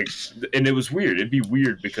 but like, and it was weird. It'd be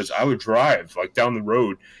weird because I would drive like down the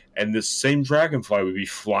road, and this same dragonfly would be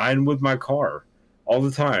flying with my car all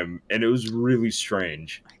the time, and it was really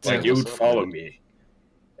strange. Like it would follow me,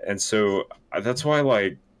 and so that's why,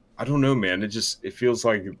 like, I don't know, man. It feels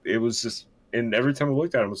like it was just. And every time I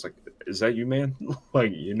looked at him, I was like, "Is that you, man?"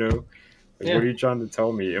 Like, you know, like, what are you trying to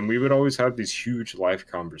tell me? And we would always have these huge life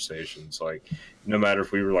conversations, like, no matter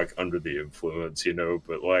if we were like under the influence, you know,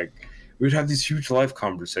 but like. We'd have these huge life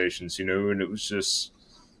conversations, you know, and it was just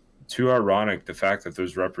too ironic, the fact that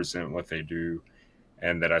those represent what they do,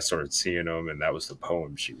 and that I started seeing them, and that was the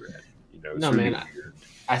poem she read. You know, it's no, really man, weird.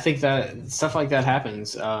 I think that stuff like that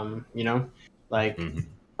happens. You know, like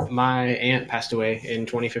my aunt passed away in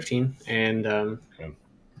 2015, and or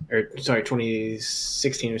sorry,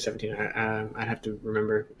 2016 or 17. I'd have to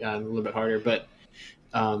remember a little bit harder, but.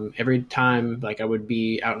 Every time like I would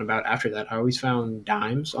be out and about after that, I always found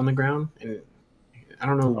dimes on the ground, and I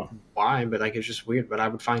don't know why, but like it's just weird. But I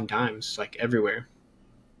would find dimes like everywhere,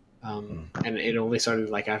 and it only started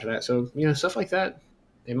like after that. So you know, stuff like that,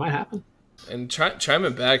 it might happen. And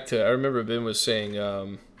chiming back to, I remember Ben was saying,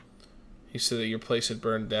 he said that your place had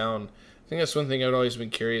burned down. I think that's one thing I've always been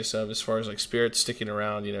curious of, as far as like spirits sticking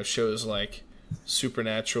around. You know, shows like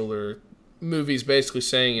Supernatural or movies basically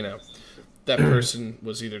saying, you know, that person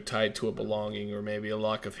was either tied to a belonging or maybe a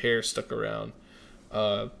lock of hair stuck around.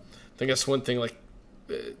 I think that's one thing, like,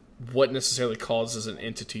 what necessarily causes an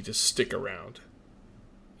entity to stick around,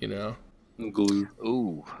 you know? Glue.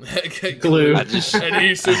 Ooh. Glue. I just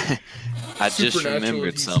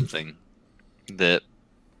remembered something that,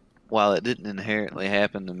 while it didn't inherently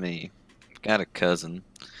happen to me, I've got a cousin.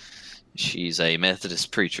 She's a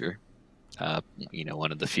Methodist preacher. You know,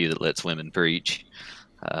 one of the few that lets women preach.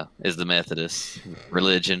 Is the Methodist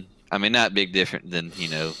religion. I mean, not big different than, you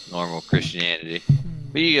know, normal Christianity.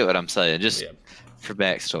 But you get what I'm saying. Just for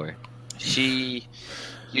backstory. She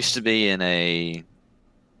used to be in a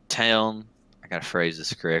town, I gotta phrase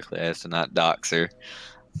this correctly as to not dox her,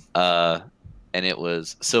 and it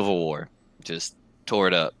was Civil War. Just tore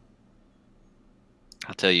it up.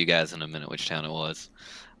 I'll tell you guys in a minute which town it was.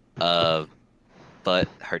 But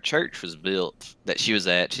her church was built, that she was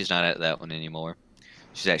at, she's not at that one anymore.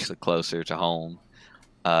 She's actually closer to home.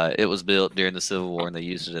 It was built during the Civil War, and they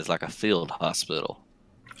used it as like a field hospital.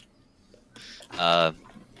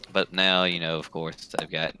 But now, you know, of course,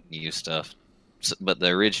 they've got new stuff. But the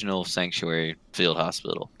original sanctuary field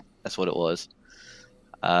hospital, that's what it was.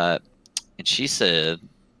 And she said,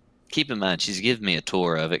 keep in mind, she's giving me a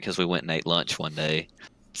tour of it because we went and ate lunch one day.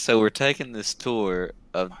 So we're taking this tour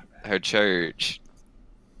of her church,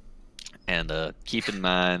 and keep in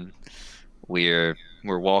mind, we're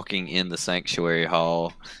walking in the sanctuary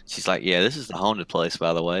hall. She's like, yeah, this is the haunted place,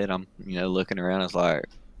 by the way. And I'm, you know, looking around. I was like,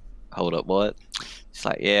 hold up, what? She's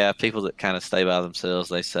like, yeah, people that kind of stay by themselves,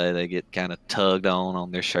 they say they get kind of tugged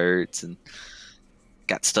on their shirts and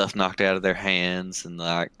got stuff knocked out of their hands, and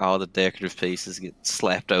like all the decorative pieces get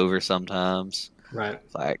slapped over sometimes. Right.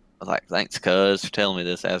 I was like, thanks, cuz, for telling me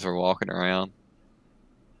this as we're walking around.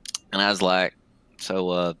 And I was like,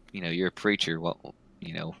 so, you know, you're a preacher. What,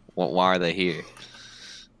 you know, why are they here?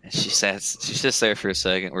 And she sits there for a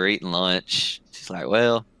second. We're eating lunch. She's like,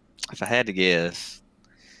 well, if I had to guess,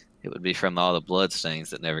 it would be from all the blood stains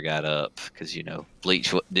that never got up, because, you know,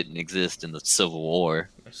 bleach didn't exist in the Civil War.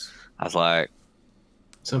 I was like,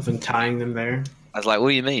 something tying them there. I was like, what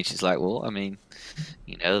do you mean? She's like, well, I mean,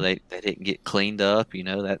 you know, they didn't get cleaned up. You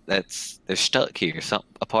know, that's they're stuck here.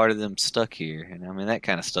 A part of them stuck here, and I mean that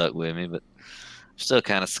kind of stuck with me. But I'm still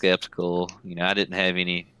kind of skeptical. You know, I didn't have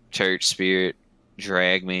any church spirit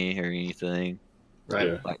drag me or anything.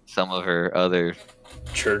 Right. Like some of her other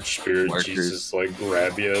church spirit workers. Jesus like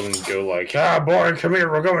grab you and go like, ah, boy, come here,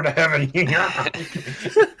 we're going to heaven.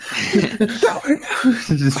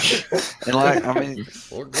 And like, I mean,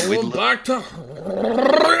 we're going back to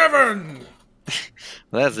heaven.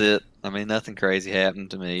 That's it. I mean, nothing crazy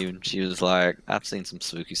happened to me. And she was like, I've seen some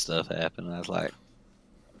spooky stuff happen. And I was like,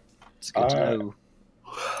 it's good to know.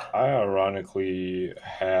 I ironically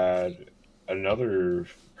had another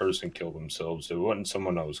person kill themselves. It wasn't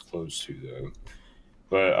someone I was close to, though.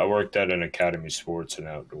 But I worked at an Academy Sports and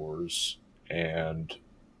Outdoors, and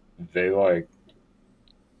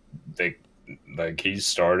he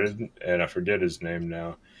started, and I forget his name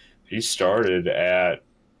now. He started at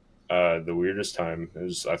the weirdest time. It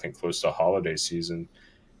was, I think, close to holiday season,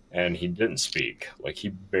 and he didn't speak. Like, he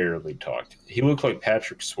barely talked. He looked like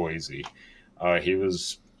Patrick Swayze.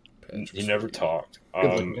 He never talked.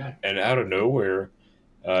 And out of nowhere,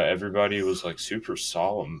 everybody was like super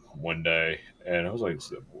solemn one day, and I was like,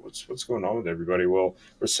 what's going on with everybody? Well,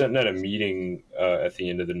 we're sitting at a meeting at the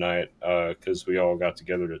end of the night because we all got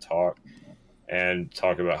together to talk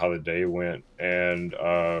about how the day went, and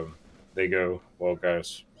they go, well,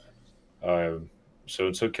 guys, so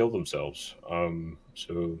and so killed themselves.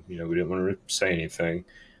 So we didn't want to say anything,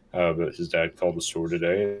 but his dad called the store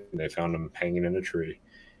today, and they found him hanging in a tree.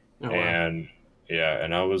 Oh, wow. And yeah,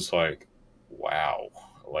 and I was like, wow,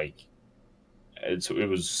 like it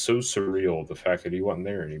was so surreal the fact that he wasn't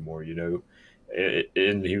there anymore.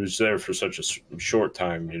 And he was there for such a short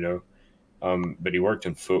time. But he worked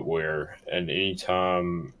in footwear, and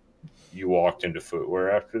anytime you walked into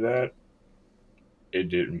footwear after that, it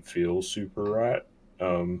didn't feel super right.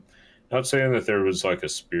 Not saying that there was like a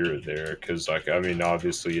spirit there, because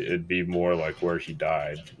obviously it'd be more like where he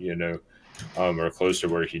died, or close to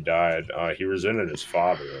where he died. He resented his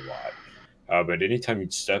father a lot. But anytime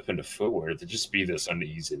you'd step into footwear, there'd just be this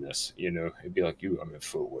uneasiness, It'd be like, I'm in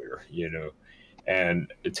footwear.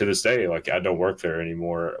 And to this day, like, I don't work there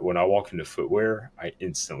anymore. When I walk into footwear, I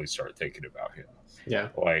instantly start thinking about him. Yeah.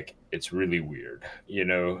 Like, it's really weird,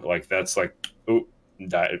 like that's like, oh,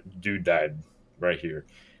 dude died right here.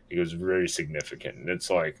 It was very significant. And it's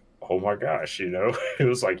like, oh my gosh, it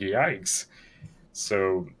was like, yikes.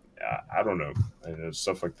 So I don't know.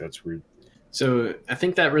 Stuff like that's weird. So I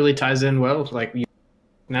think that really ties in well, like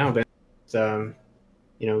now, but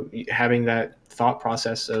having that thought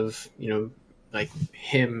process of, like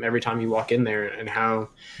him every time you walk in there, and how,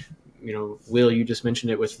 Will, you just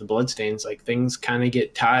mentioned it with the bloodstains, like things kind of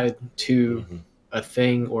get tied to a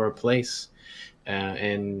thing or a place.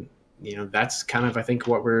 And, that's kind of, I think,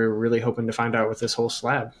 what we're really hoping to find out with this whole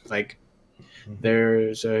slab. Like,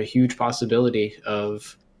 there's a huge possibility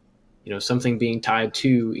of, something being tied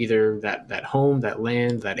to either that home, that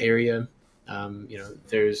land, that area.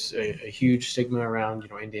 There's a huge stigma around,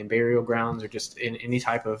 Indian burial grounds, or just in any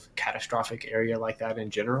type of catastrophic area like that in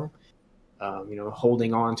general,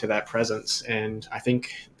 holding on to that presence. And I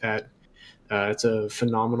think that it's a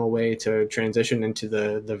phenomenal way to transition into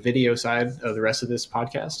the video side of the rest of this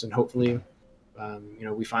podcast. And hopefully,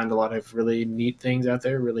 we find a lot of really neat things out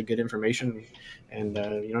there, really good information. And,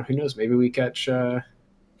 who knows, maybe we catch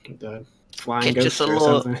the flying ghost just a or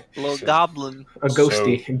little, something. little goblin. A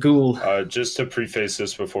ghosty, a ghoul. Just to preface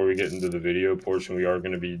this before we get into the video portion, we are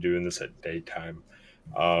going to be doing this at daytime.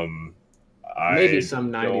 Maybe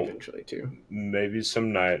some night eventually too. Maybe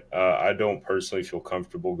some night. I don't personally feel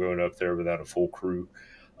comfortable going up there without a full crew,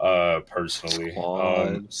 personally.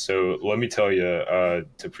 So let me tell you,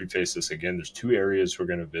 to preface this again, there's two areas we're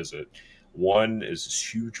going to visit. One is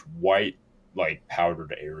this huge white, like,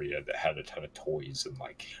 powdered area that had a ton of toys and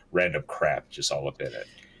like random crap just all up in it.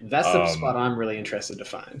 That's the spot I'm really interested to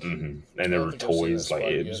find. And there were toys, like,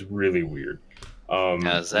 it was really weird.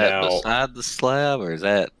 Now, is that beside the slab, or is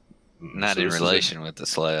that not in relation with the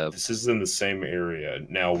slab? This is in the same area.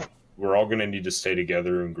 Now, we're all going to need to stay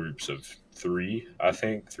together in groups of 3, I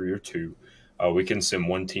think, 3 or 2. We can send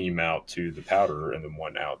one team out to the powder and then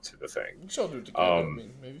one out to the thing. We should all do it together.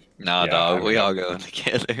 Maybe. Nah, dog. We all going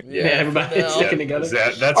together. Yeah, everybody's sticking together.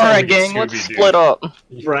 That's all right, gang. Let's split up.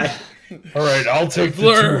 Right. All right, I'll take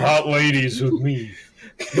the 2 hot ladies with me.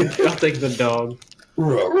 I'll take the dog.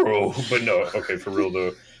 But no, okay, for real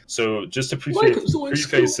though. So just to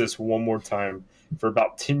preface this one more time, for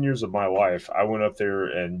about 10 years of my life, I went up there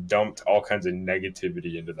and dumped all kinds of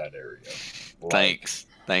negativity into that area. Thanks.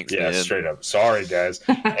 Yeah, man. Straight up. Sorry, guys.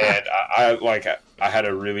 And I had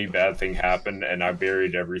a really bad thing happen, and I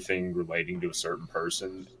buried everything relating to a certain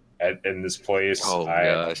person in this place. Oh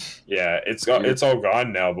gosh. Yeah, it's all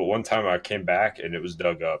gone now. But one time I came back and it was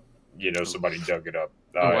dug up. Somebody dug it up.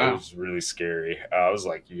 Wow. It was really scary. I was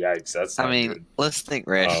like, yikes, that's not good. Let's think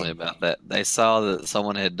rationally about that. They saw that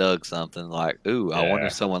someone had dug something, like, ooh, I wonder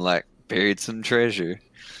if someone, like, buried some treasure.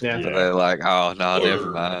 Yeah. But they're like, oh, no,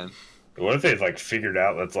 never mind. What if they like figured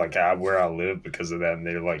out that's like where I live because of that, and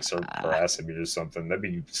they like start harassing me or something? That'd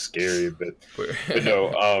be scary. But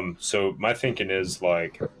no. So my thinking is,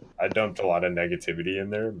 like, I dumped a lot of negativity in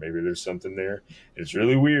there. Maybe there's something there. It's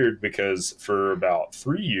really weird because for about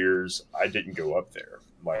 3 years I didn't go up there.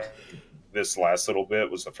 Like, this last little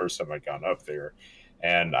bit was the first time I'd gone up there,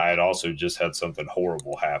 and I had also just had something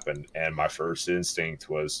horrible happen. And my first instinct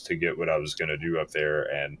was to get what I was going to do up there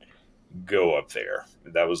and go up there.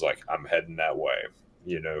 That was like, I'm heading that way,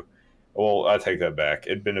 Well, I take that back.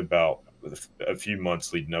 It'd been about a few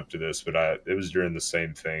months leading up to this, but it was during the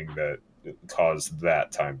same thing that caused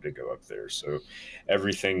that time to go up there. So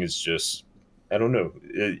everything is just, I don't know.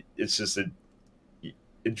 It's just,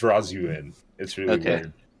 it draws you in. It's really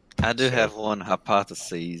weird. I do have one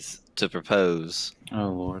hypothesis to propose. Oh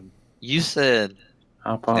Lord. You said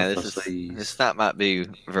Hypotheses. this not might be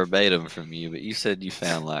verbatim from you, but you said you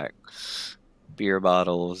found like beer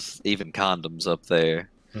bottles, even condoms up there.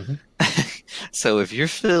 Mhm. So if you're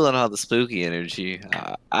feeling all the spooky energy,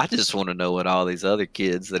 I just want to know what all these other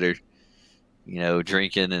kids that are,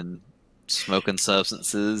 drinking and smoking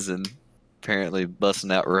substances and apparently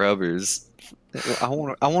busting out rubbers. I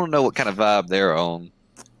want to know what kind of vibe they're on.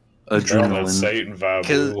 They're on that Adrenaline. Satan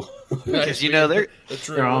vibe. Because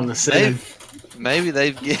They're on the same. maybe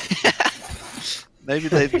they've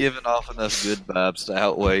given off enough good vibes to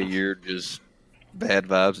outweigh your just bad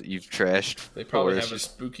vibes that you've trashed. They probably Or have a just-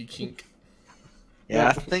 spooky kink.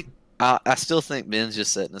 Yeah, I still think Ben's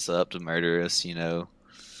just setting us up to murder us.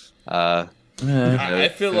 I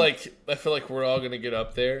feel like we're all gonna get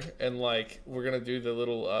up there and like we're gonna do the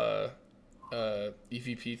little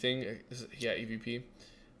EVP thing. Yeah, EVP.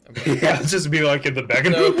 Yeah, it's just be like in the back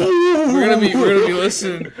of No, we're gonna be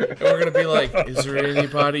listening, and we're gonna be like, "Is there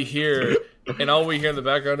anybody here?" And all we hear in the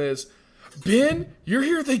background is, "Ben, you're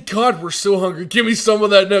here. Thank God, we're so hungry. Give me some of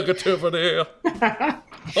that negativity."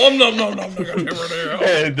 Nom negativity.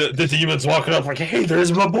 And the demon's walking up like, "Hey,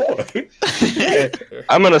 there's my boy."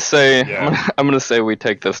 I'm gonna say Yeah. I'm gonna say we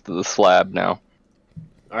take this to the slab now.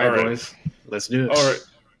 All right, All right. boys. Let's do it. All right.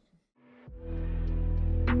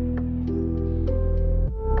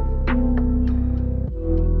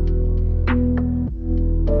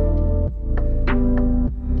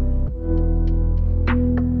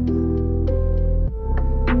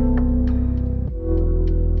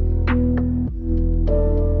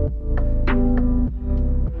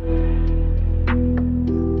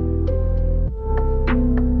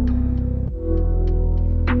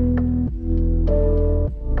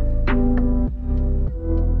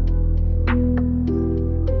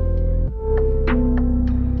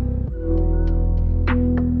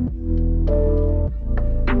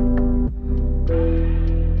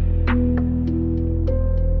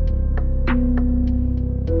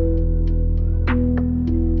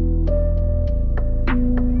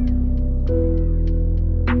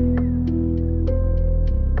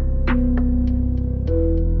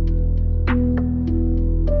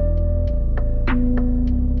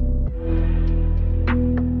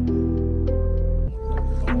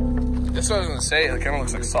 That's what I was gonna say. It kind of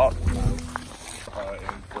looks like salt.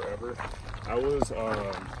 In forever.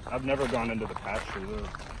 I've never gone into the pasture though.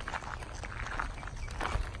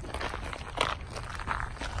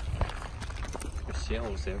 There's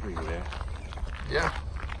shells everywhere. Yeah,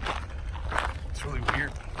 it's really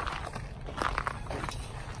weird.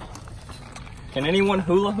 Can anyone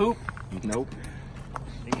hula hoop? Nope.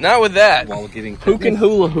 Not with that. While getting Who can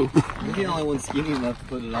hula hoop? You're the only one skinny enough to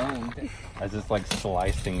put it on. I was just like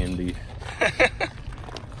slicing into.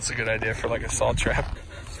 That's a good idea for like a salt trap.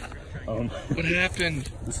 What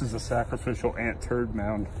happened? This is a sacrificial ant turd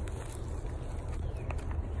mound.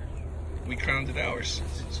 We crowned it ours.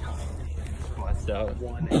 Blessed out. We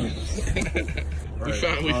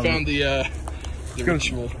found the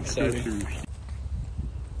ritual sighting.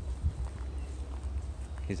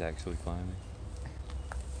 He's actually climbing.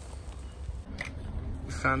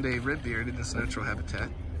 We found a redbeard in his natural habitat.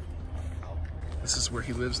 This is where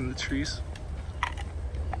he lives in the trees,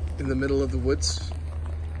 in the middle of the woods.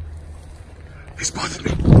 He's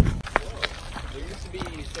bothering me. There used to be,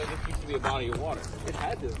 this used to be a body of water. It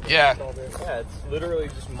had to. Yeah. Yeah, it's literally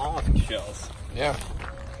just moss shells. Yeah.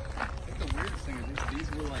 I think the weirdest thing is these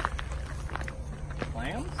were like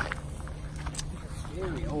clams?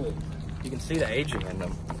 Very old. You can see the aging in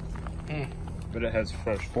them. But it has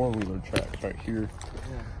fresh four-wheeler tracks right here.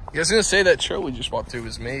 You guys gonna say that trail we just walked through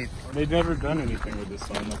was made? They've never done anything with this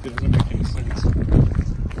sign. Like, it doesn't make any sense.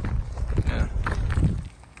 Yeah.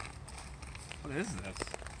 What is this?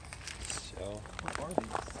 Shell. What are these?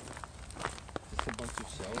 Just a bunch of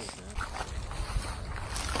shells, man.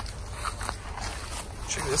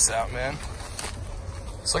 Check this out, man.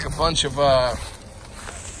 It's like a bunch of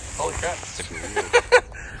holy crap.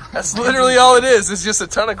 That's literally all it is. It's just a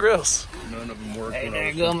ton of grills. None of them work. Hey, when I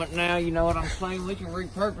was- dadgummit, now you know what I'm saying? We can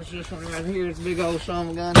repurpose this one right here. It's a big old son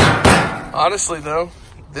of a gun. Honestly, though,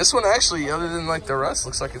 this one actually, other than like the rust,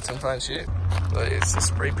 looks like it's in fine shape. But it's a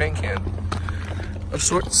spray paint can of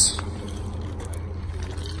sorts.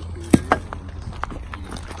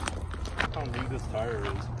 How big this tire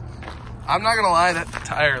is. I'm not gonna lie, that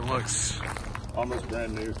tire looks Almost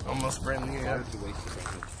brand new. almost brand new. Yeah.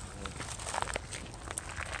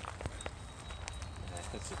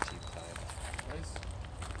 That's a cheap tire.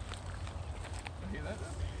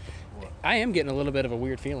 I am getting a little bit of a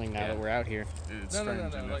weird feeling now that we're out here. No,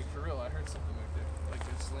 like for real, I heard something like that. Like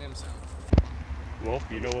it's landing same sound. Well,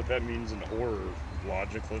 you know what that means in horror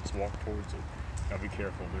logic. Let's walk towards it. Gotta be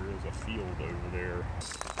careful. There is a field over there.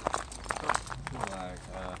 Like,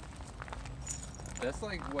 that's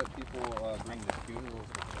like what people bring to funerals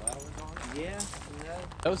with flowers on. Yeah.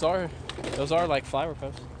 Those are like flower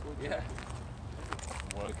posts. Yeah.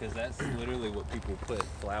 Well, because that's literally what people put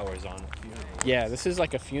flowers on at funerals. Yeah, this is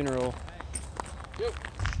like a funeral. Yep.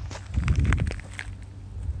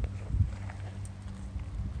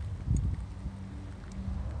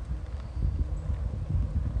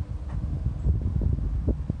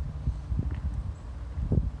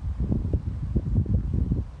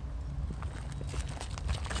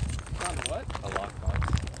 What? A lockbox.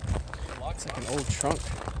 It's like an old trunk.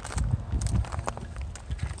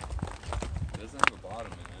 It doesn't have a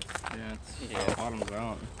bottom in it. Yeah, it's bottoms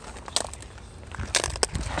out.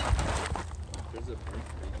 There's a brick.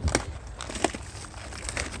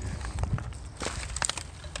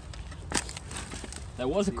 That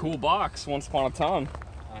was a cool box once upon a time.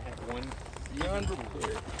 I have one beyond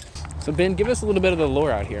repair. So Ben, give us a little bit of the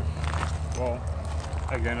lore out here. Well,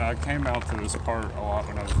 again, I came out to this part a lot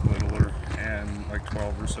when I was littler, and like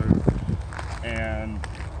 12 or so, and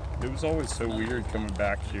it was always so weird coming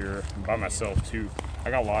back here by myself too. I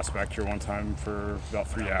got lost back here one time for about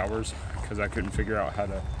 3 hours because I couldn't figure out how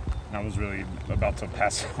to, and I was really about to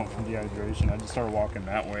pass out from dehydration. I just started walking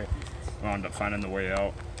that way. I wound up finding the way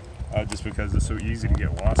out just because it's so easy to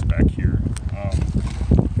get lost back here.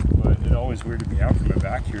 But it always weirded me out coming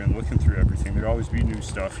back here and looking through everything. There'd always be new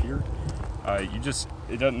stuff here.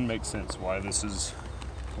 It doesn't make sense why this is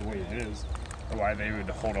the way it is, or why they would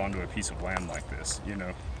hold on to a piece of land like this, you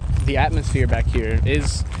know. The atmosphere back here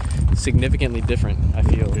is significantly different, I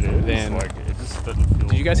feel. It is, than... like, it just doesn't feel...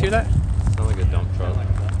 Did you guys hear that? Sounds like a dump truck.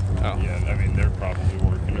 Oh. Yeah, I mean, they're probably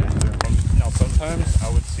working over there. Now, sometimes I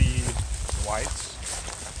would see lights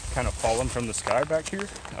kind of falling from the sky back here.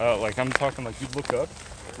 Like, I'm talking, like, you'd look up,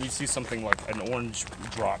 and you'd see something like an orange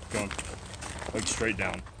drop going, like, straight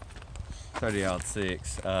down. 30 out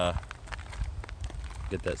 6.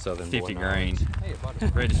 Get that Southern 50 boy grain.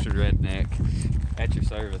 knowledge. Registered redneck at your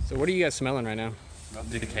service. So what are you guys smelling right now?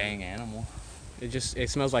 Decaying animal. It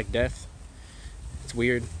smells like death. It's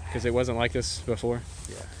weird because it wasn't like this before.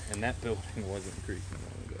 Yeah, and that building wasn't creaking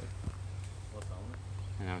long ago.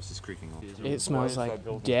 And now it's just creaking on. It smells like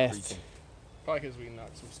death. Probably because we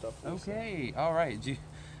knocked some stuff loose. Okay, all right.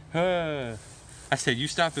 I said you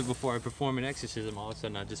stop it before I perform an exorcism. All of a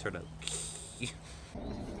sudden, I just heard a.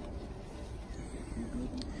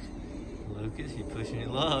 Lucas, you pushing your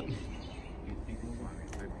luck.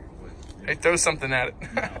 Hey, throw something at it.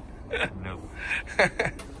 No.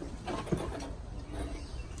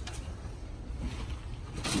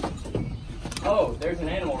 Oh, there's an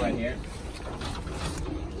animal right here.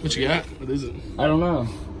 What you got? What is it? I don't know.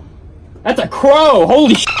 That's a crow!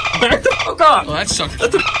 Holy shit! Back the fuck up! Oh, that sucker.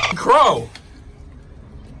 That's a crow!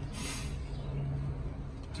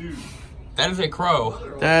 Dude. That is a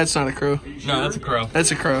crow. That's not a crow. No, that's a crow.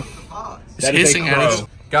 That's a crow. It's That is hissing a at crow. us.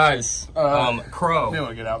 Guys, crow. We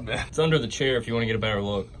want to get out there. It's under the chair if you want to get a better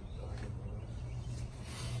look.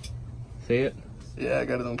 See it? Yeah, I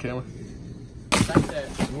got it on camera.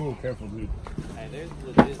 Ooh, careful, dude. Hey, there's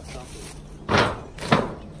legit something.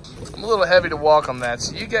 I'm a little heavy to walk on that,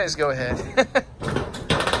 so you guys go ahead.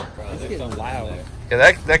 It's getting loud.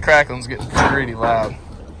 Yeah, that crackling's getting pretty loud.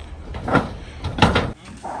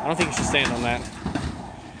 I don't think you should stand on that.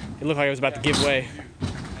 It looked like it was about to give way.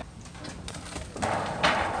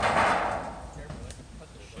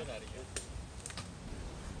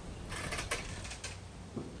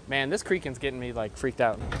 Man, this creaking's getting me like freaked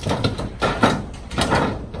out.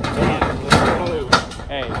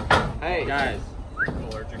 Hey. Hey, guys.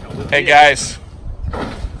 Hey guys,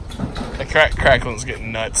 that crackling's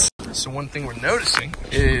getting nuts. So one thing we're noticing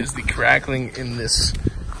is the crackling in this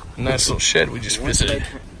nice little shed we just visited.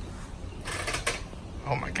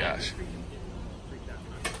 Oh my gosh.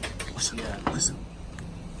 Listen, listen.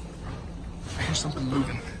 I hear something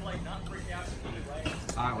moving.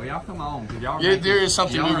 Alright, well, y'all come on. Yeah, there is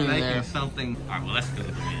something y'all moving are in making there. something. Alright, well, let's go.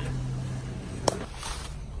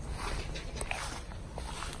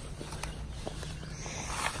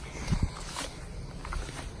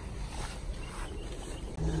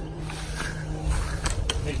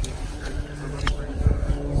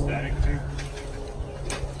 Static, too.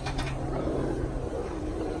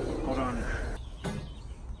 Hold on.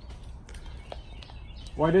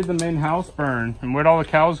 Why did the main house burn? And where'd all the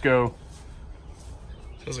cows go?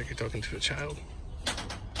 Sounds like you're talking to a child.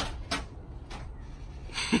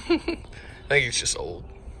 I think it's just old.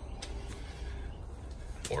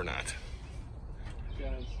 Or not.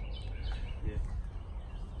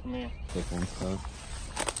 Come here. Pick one stuff.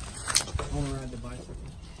 I want to ride the bicycle.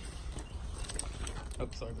 Oh,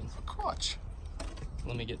 sorry, Vince. Crotch.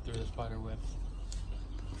 Let me get through the spider web.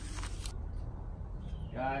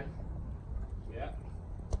 Guys. Yeah.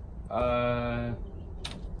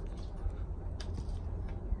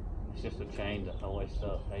 It's just a chain to always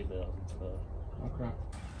stuff hay bales and stuff. Okay.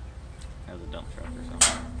 That was a dump truck or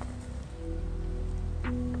something.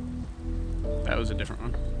 That was a different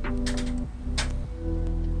one.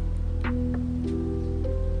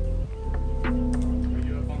 Are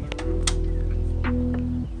you up on the roof?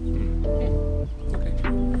 Okay.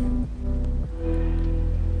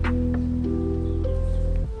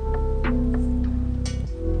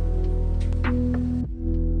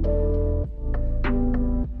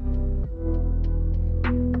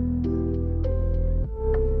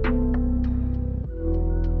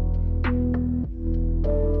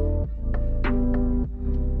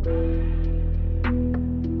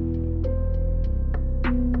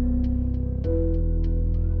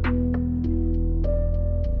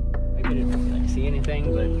 Maybe I didn't like, see anything,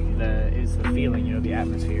 but it's the feeling, you know, the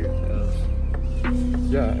atmosphere of.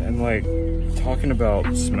 Yeah, and like talking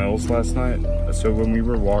about smells last night. So when we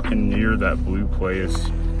were walking near that blue place,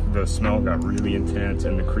 the smell got really intense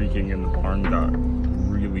and the creaking in the barn got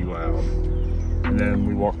really loud. And then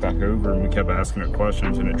we walked back over and we kept asking it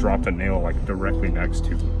questions, and it dropped a nail like directly next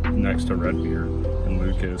to Redbeard and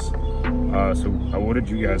Lucas. So what did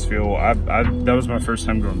you guys feel? That was my first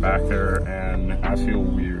time going back there, and I feel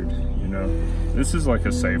weird. You know, this is like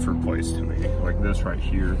a safer place to me, like this right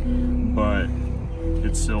here, but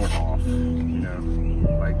it's still off. You know,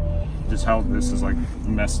 like just how this is like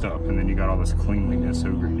messed up, and then you got all this cleanliness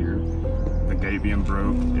over here. The gate being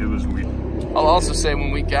broke, it was weird. I'll also say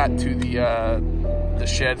when we got to the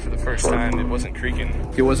shed for the first time, it wasn't creaking.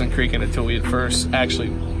 It wasn't creaking until we had first actually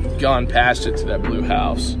gone past it to that blue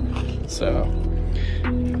house. So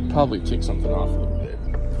probably took something off a little bit.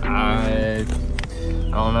 I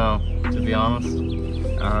don't know, to be honest.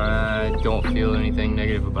 I don't feel anything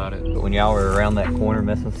negative about it. But when y'all were around that corner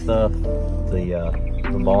messing stuff,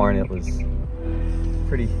 the barn, it was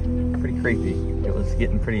pretty creepy. It was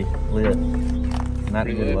getting pretty lit. Not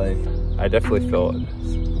in a good way. I definitely felt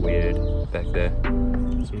weird back there.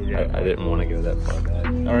 So I didn't want to go that far back.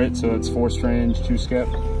 All right, so it's 4 strange, 2 skep.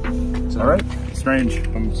 All right, strange.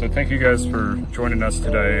 So thank you guys for joining us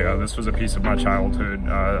today. This was a piece of my childhood.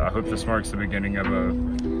 I hope this marks the beginning of a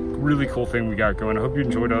really cool thing we got going. I hope you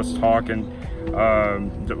enjoyed us talking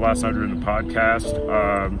last night during the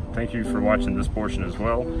podcast. Thank you for watching this portion as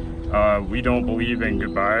well. We don't believe in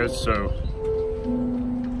goodbyes, so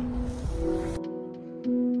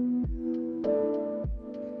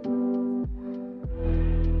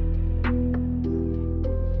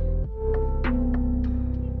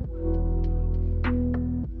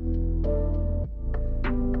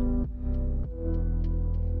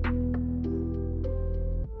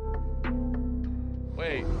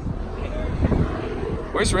Wait.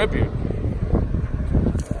 Where's Redbeard?